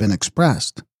subconscious been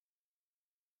expressed?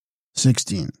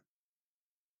 16.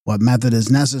 What method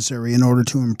is necessary in order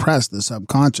to impress the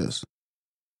subconscious?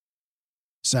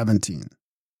 17.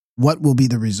 What will be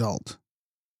the result?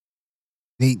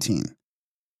 18.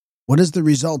 What is the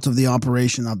result of the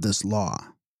operation of this law?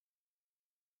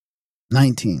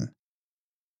 19.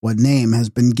 What name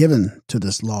has been given to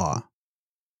this law?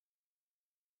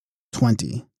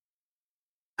 20.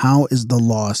 How is the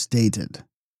law stated?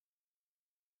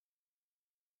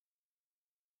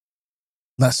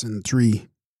 Lesson 3.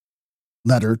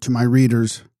 Letter to my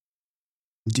readers.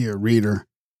 Dear reader,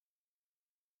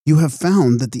 you have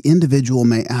found that the individual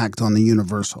may act on the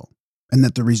universal, and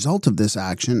that the result of this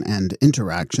action and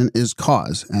interaction is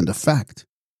cause and effect.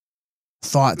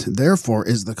 Thought, therefore,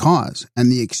 is the cause,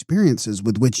 and the experiences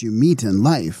with which you meet in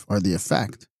life are the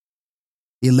effect.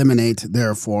 Eliminate,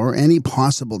 therefore, any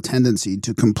possible tendency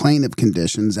to complain of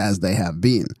conditions as they have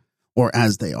been, or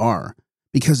as they are,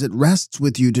 because it rests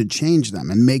with you to change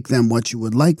them and make them what you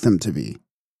would like them to be.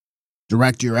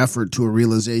 Direct your effort to a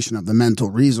realization of the mental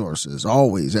resources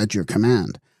always at your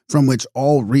command, from which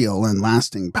all real and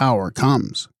lasting power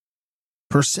comes.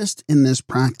 Persist in this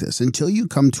practice until you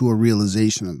come to a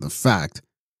realization of the fact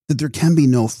that there can be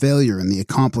no failure in the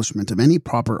accomplishment of any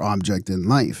proper object in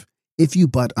life if you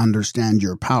but understand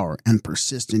your power and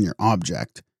persist in your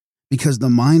object, because the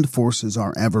mind forces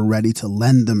are ever ready to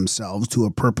lend themselves to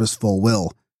a purposeful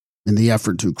will in the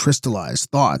effort to crystallize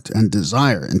thought and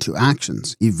desire into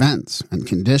actions, events, and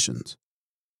conditions.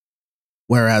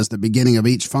 Whereas the beginning of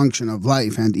each function of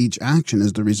life and each action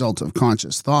is the result of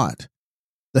conscious thought,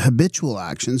 the habitual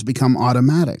actions become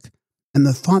automatic, and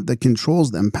the thought that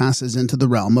controls them passes into the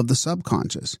realm of the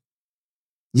subconscious.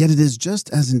 Yet it is just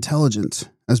as intelligent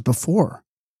as before.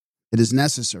 It is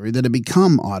necessary that it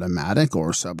become automatic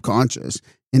or subconscious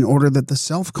in order that the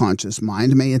self-conscious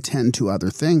mind may attend to other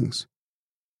things.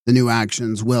 The new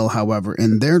actions will, however,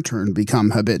 in their turn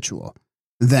become habitual,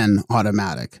 then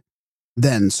automatic,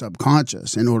 then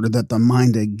subconscious, in order that the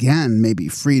mind again may be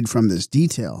freed from this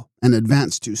detail and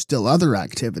advance to still other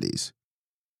activities.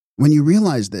 When you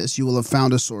realize this, you will have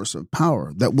found a source of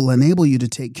power that will enable you to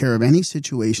take care of any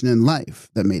situation in life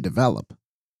that may develop.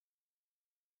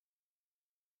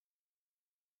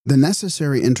 The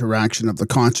necessary interaction of the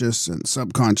conscious and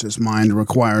subconscious mind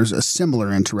requires a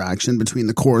similar interaction between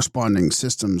the corresponding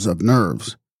systems of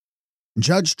nerves.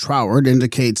 Judge Foreword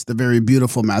indicates the very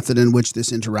beautiful method in which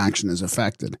this interaction is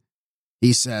effected.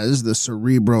 He says the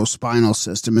cerebrospinal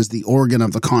system is the organ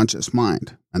of the conscious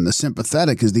mind, and the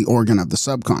sympathetic is the organ of the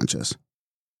subconscious.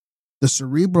 The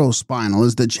cerebrospinal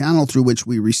is the channel through which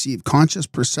we receive conscious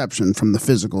perception from the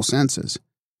physical senses,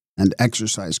 and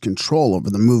exercise control over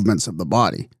the movements of the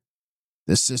body.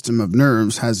 This system of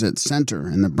nerves has its center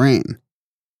in the brain.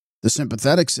 The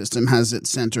sympathetic system has its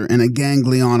center in a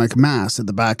ganglionic mass at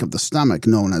the back of the stomach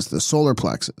known as the solar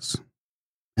plexus,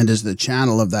 and is the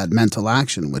channel of that mental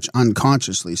action which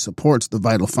unconsciously supports the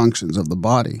vital functions of the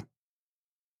body.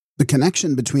 The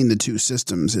connection between the two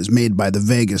systems is made by the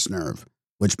vagus nerve,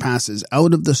 which passes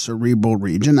out of the cerebral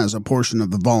region as a portion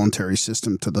of the voluntary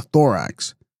system to the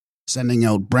thorax, sending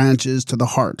out branches to the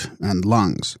heart and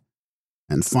lungs,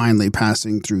 and finally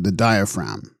passing through the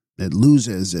diaphragm. It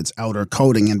loses its outer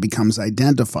coating and becomes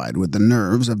identified with the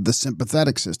nerves of the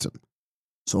sympathetic system,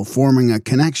 so forming a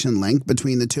connection link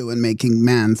between the two and making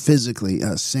man physically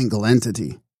a single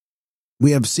entity.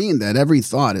 We have seen that every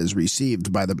thought is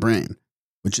received by the brain,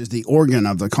 which is the organ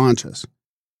of the conscious.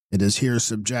 It is here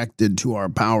subjected to our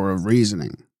power of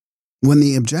reasoning. When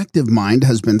the objective mind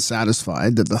has been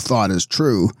satisfied that the thought is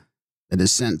true, it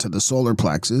is sent to the solar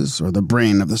plexus, or the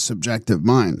brain of the subjective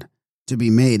mind, to be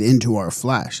made into our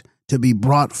flesh, to be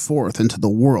brought forth into the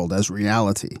world as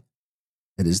reality.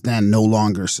 It is then no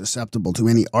longer susceptible to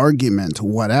any argument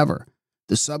whatever.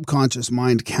 The subconscious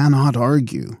mind cannot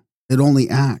argue. It only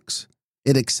acts.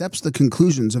 It accepts the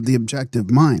conclusions of the objective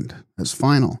mind as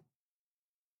final.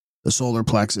 The solar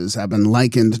plexus have been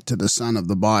likened to the sun of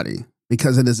the body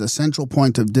because it is a central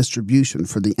point of distribution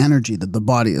for the energy that the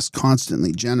body is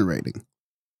constantly generating.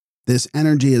 This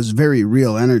energy is very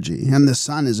real energy, and the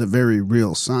sun is a very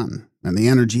real sun, and the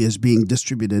energy is being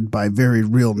distributed by very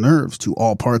real nerves to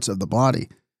all parts of the body,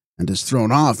 and is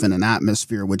thrown off in an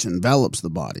atmosphere which envelops the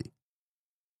body.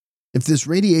 If this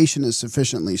radiation is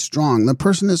sufficiently strong, the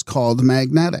person is called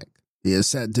magnetic. He is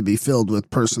said to be filled with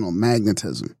personal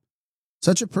magnetism.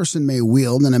 Such a person may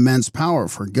wield an immense power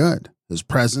for good. His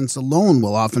presence alone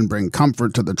will often bring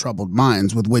comfort to the troubled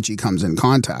minds with which he comes in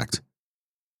contact.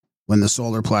 When the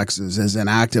solar plexus is in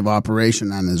active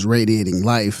operation and is radiating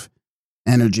life,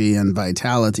 energy, and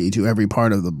vitality to every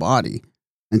part of the body,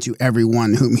 and to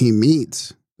everyone whom he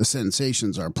meets, the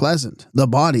sensations are pleasant, the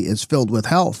body is filled with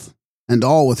health, and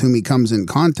all with whom he comes in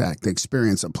contact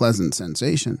experience a pleasant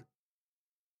sensation.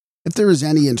 If there is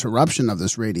any interruption of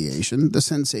this radiation, the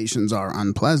sensations are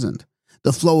unpleasant.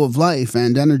 The flow of life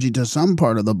and energy to some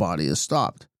part of the body is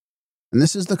stopped. And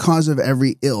this is the cause of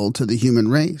every ill to the human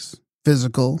race,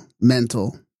 physical,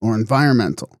 mental, or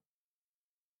environmental.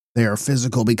 They are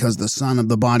physical because the sun of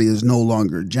the body is no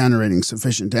longer generating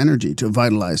sufficient energy to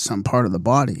vitalize some part of the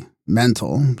body.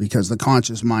 Mental, because the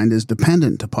conscious mind is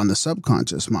dependent upon the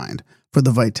subconscious mind for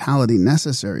the vitality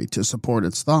necessary to support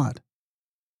its thought.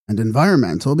 And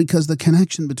environmental, because the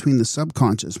connection between the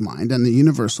subconscious mind and the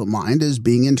universal mind is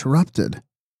being interrupted.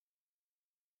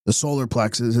 The solar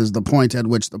plexus is the point at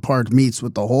which the part meets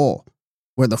with the whole,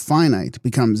 where the finite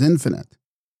becomes infinite,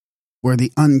 where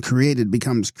the uncreated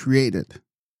becomes created,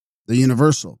 the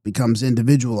universal becomes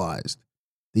individualized,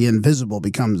 the invisible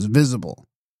becomes visible.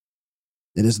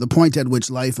 It is the point at which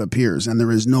life appears, and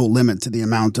there is no limit to the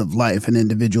amount of life an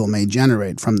individual may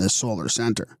generate from this solar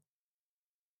center.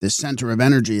 This center of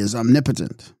energy is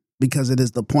omnipotent, because it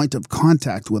is the point of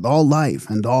contact with all life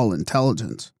and all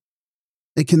intelligence.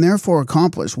 It can therefore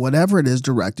accomplish whatever it is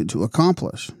directed to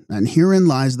accomplish, and herein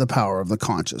lies the power of the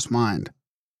conscious mind.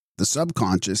 The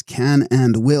subconscious can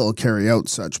and will carry out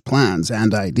such plans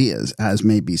and ideas as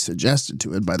may be suggested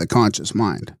to it by the conscious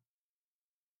mind.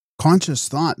 Conscious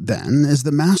thought, then, is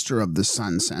the master of the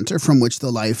sun center from which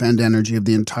the life and energy of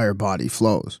the entire body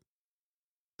flows.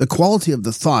 The quality of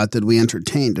the thought that we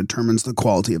entertain determines the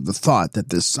quality of the thought that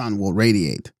this sun will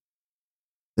radiate.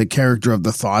 The character of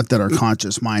the thought that our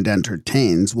conscious mind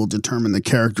entertains will determine the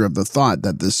character of the thought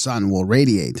that this sun will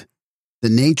radiate.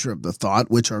 The nature of the thought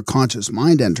which our conscious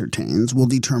mind entertains will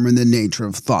determine the nature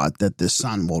of thought that this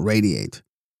sun will radiate,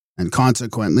 and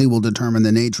consequently will determine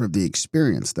the nature of the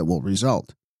experience that will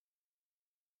result.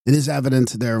 It is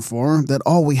evident, therefore, that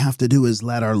all we have to do is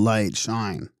let our light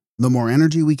shine. The more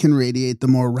energy we can radiate, the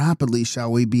more rapidly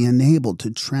shall we be enabled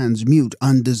to transmute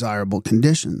undesirable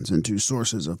conditions into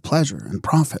sources of pleasure and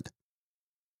profit.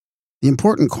 The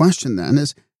important question, then,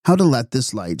 is how to let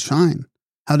this light shine,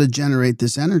 how to generate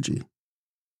this energy.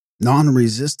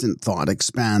 Non-resistant thought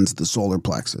expands the solar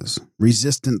plexus.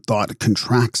 Resistant thought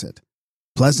contracts it.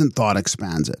 Pleasant thought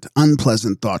expands it.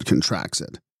 Unpleasant thought contracts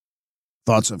it.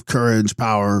 Thoughts of courage,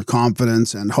 power,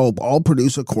 confidence, and hope all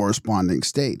produce a corresponding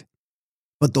state.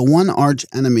 But the one arch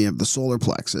enemy of the solar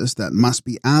plexus that must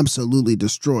be absolutely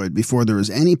destroyed before there is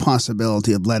any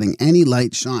possibility of letting any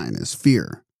light shine is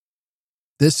fear.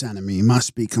 This enemy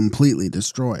must be completely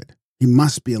destroyed. He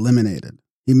must be eliminated.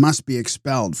 He must be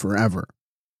expelled forever.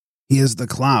 He is the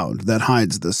cloud that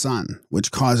hides the sun,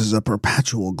 which causes a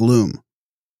perpetual gloom.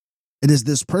 It is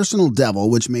this personal devil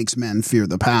which makes men fear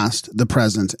the past, the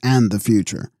present, and the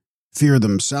future. Fear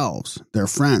themselves, their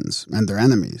friends, and their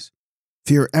enemies.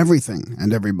 Fear everything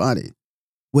and everybody.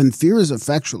 When fear is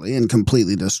effectually and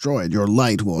completely destroyed, your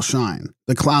light will shine,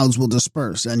 the clouds will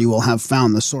disperse, and you will have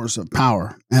found the source of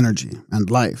power, energy, and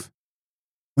life.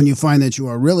 When you find that you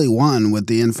are really one with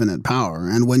the infinite power,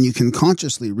 and when you can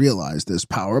consciously realize this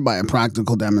power by a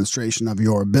practical demonstration of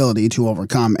your ability to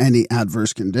overcome any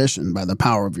adverse condition by the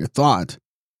power of your thought,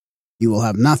 you will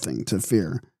have nothing to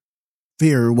fear.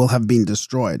 Fear will have been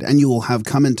destroyed, and you will have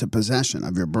come into possession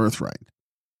of your birthright.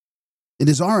 It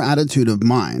is our attitude of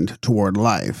mind toward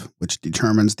life which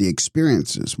determines the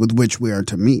experiences with which we are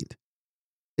to meet.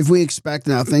 If we expect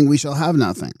nothing, we shall have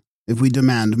nothing. If we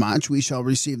demand much, we shall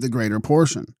receive the greater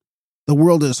portion. The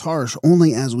world is harsh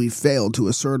only as we fail to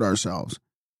assert ourselves.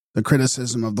 The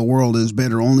criticism of the world is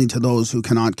bitter only to those who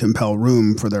cannot compel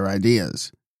room for their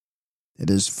ideas. It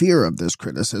is fear of this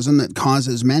criticism that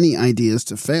causes many ideas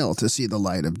to fail to see the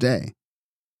light of day.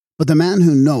 But the man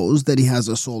who knows that he has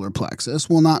a solar plexus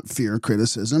will not fear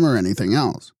criticism or anything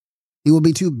else. He will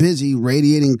be too busy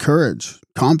radiating courage,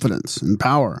 confidence, and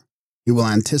power. He will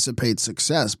anticipate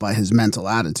success by his mental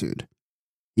attitude.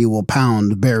 He will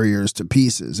pound barriers to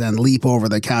pieces and leap over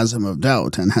the chasm of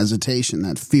doubt and hesitation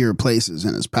that fear places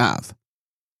in his path.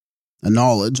 The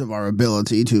knowledge of our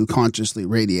ability to consciously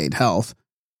radiate health,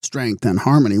 strength, and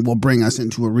harmony will bring us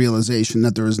into a realization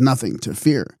that there is nothing to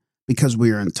fear, because we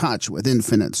are in touch with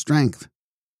infinite strength.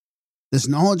 This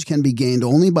knowledge can be gained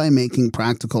only by making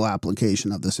practical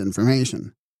application of this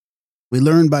information. We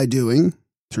learn by doing.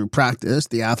 Through practice,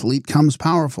 the athlete comes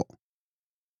powerful.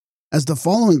 As the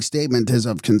following statement is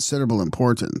of considerable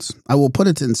importance, I will put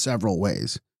it in several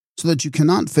ways, so that you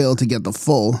cannot fail to get the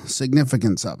full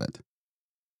significance of it.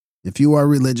 If you are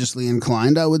religiously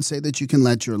inclined, I would say that you can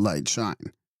let your light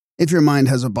shine. If your mind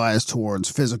has a bias towards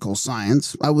physical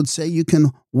science, I would say you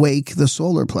can wake the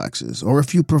solar plexus, or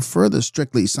if you prefer the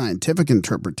strictly scientific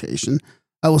interpretation,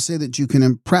 I will say that you can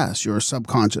impress your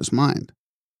subconscious mind.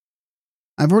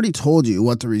 I've already told you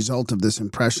what the result of this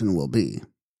impression will be.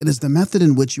 It is the method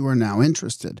in which you are now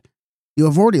interested. You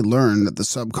have already learned that the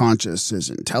subconscious is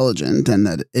intelligent and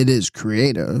that it is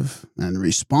creative and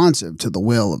responsive to the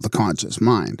will of the conscious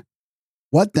mind.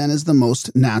 What then is the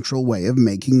most natural way of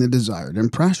making the desired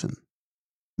impression?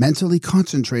 Mentally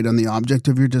concentrate on the object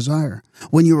of your desire.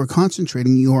 When you are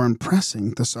concentrating, you are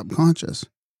impressing the subconscious.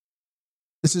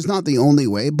 This is not the only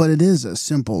way, but it is a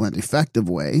simple and effective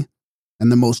way,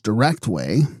 and the most direct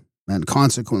way, and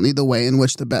consequently the way in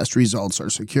which the best results are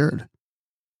secured.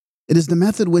 It is the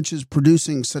method which is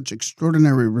producing such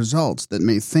extraordinary results that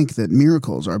may think that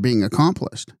miracles are being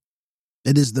accomplished.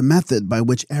 It is the method by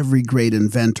which every great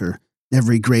inventor,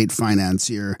 every great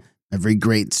financier, every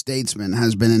great statesman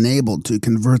has been enabled to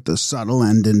convert the subtle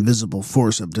and invisible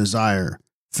force of desire,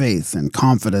 faith, and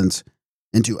confidence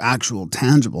into actual,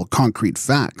 tangible, concrete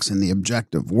facts in the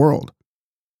objective world.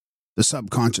 The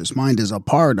subconscious mind is a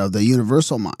part of the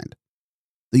universal mind.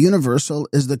 The universal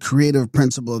is the creative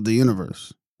principle of the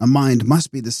universe. A mind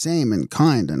must be the same in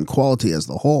kind and quality as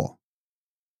the whole.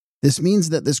 This means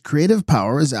that this creative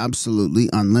power is absolutely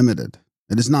unlimited.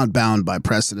 It is not bound by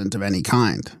precedent of any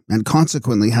kind, and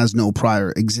consequently has no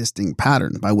prior existing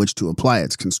pattern by which to apply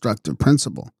its constructive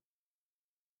principle.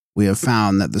 We have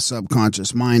found that the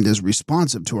subconscious mind is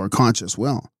responsive to our conscious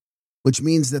will, which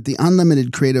means that the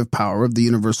unlimited creative power of the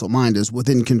universal mind is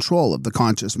within control of the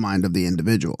conscious mind of the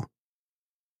individual.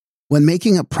 When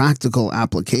making a practical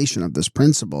application of this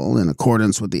principle in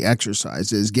accordance with the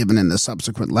exercises given in the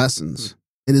subsequent lessons,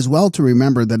 it is well to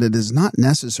remember that it is not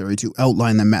necessary to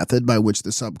outline the method by which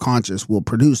the subconscious will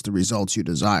produce the results you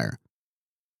desire.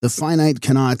 The finite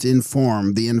cannot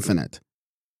inform the infinite.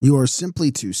 You are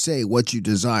simply to say what you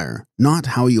desire, not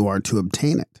how you are to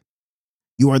obtain it.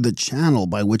 You are the channel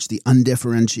by which the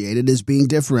undifferentiated is being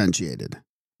differentiated,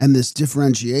 and this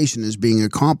differentiation is being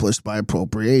accomplished by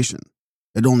appropriation.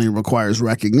 It only requires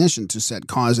recognition to set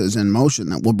causes in motion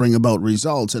that will bring about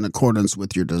results in accordance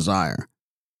with your desire.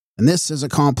 And this is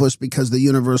accomplished because the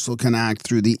universal can act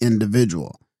through the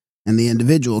individual, and the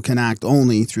individual can act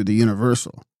only through the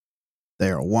universal.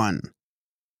 They are one.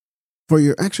 For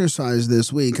your exercise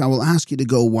this week, I will ask you to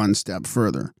go one step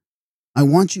further. I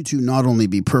want you to not only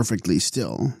be perfectly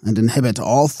still and inhibit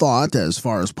all thought as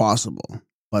far as possible,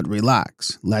 but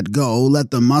relax, let go,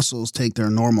 let the muscles take their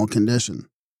normal condition.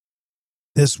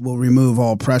 This will remove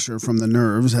all pressure from the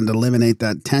nerves and eliminate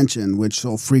that tension which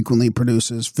so frequently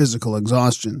produces physical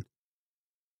exhaustion.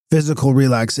 Physical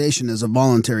relaxation is a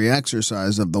voluntary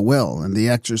exercise of the will, and the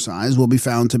exercise will be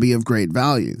found to be of great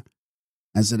value.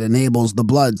 as it enables the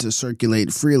blood to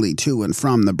circulate freely to and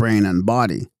from the brain and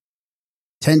body.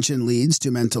 Tension leads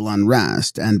to mental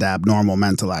unrest and abnormal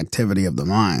mental activity of the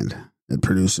mind. It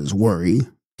produces worry,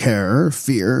 care,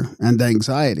 fear, and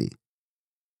anxiety.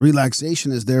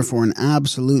 Relaxation is therefore an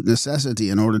absolute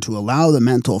necessity in order to allow the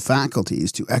mental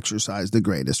faculties to exercise the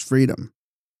greatest freedom.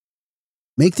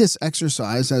 Make this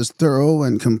exercise as thorough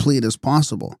and complete as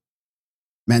possible.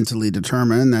 Mentally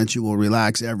determine that you will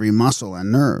relax every muscle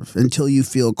and nerve until you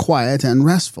feel quiet and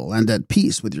restful and at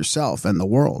peace with yourself and the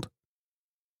world.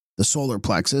 The solar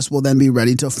plexus will then be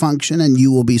ready to function and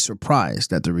you will be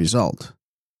surprised at the result.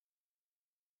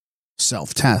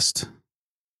 Self-test.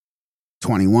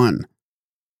 21.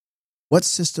 What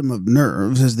system of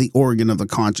nerves is the organ of the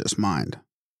conscious mind?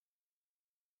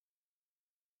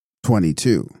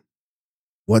 22.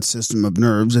 What system of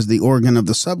nerves is the organ of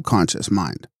the subconscious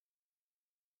mind?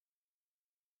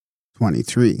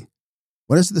 23.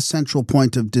 What is the central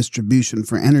point of distribution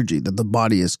for energy that the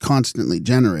body is constantly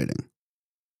generating?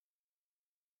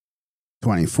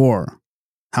 24.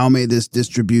 How may this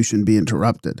distribution be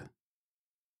interrupted?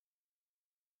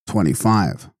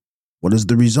 25. What is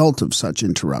the result of such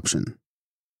interruption?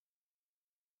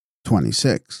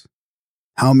 26.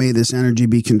 How may this energy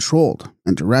be controlled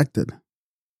and directed?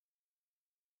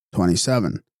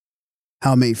 27.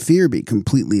 How may fear be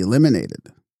completely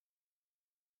eliminated?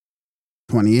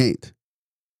 28.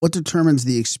 What determines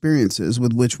the experiences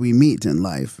with which we meet in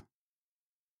life?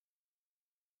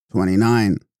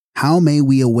 29. How may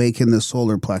we awaken the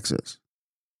solar plexus?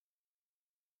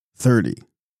 30.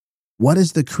 What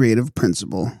is the creative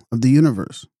principle of the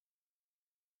universe?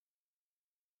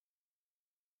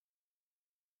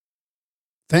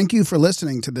 Thank you for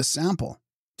listening to this sample.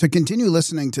 To continue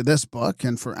listening to this book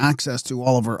and for access to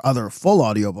all of our other full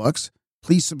audiobooks,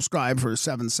 please subscribe for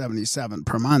 $7.77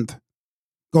 per month.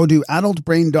 Go to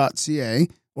adultbrain.ca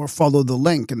or follow the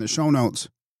link in the show notes.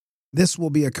 This will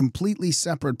be a completely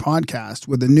separate podcast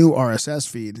with a new RSS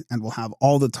feed and will have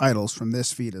all the titles from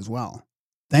this feed as well.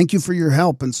 Thank you for your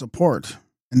help and support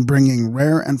in bringing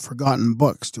rare and forgotten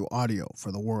books to audio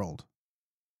for the world.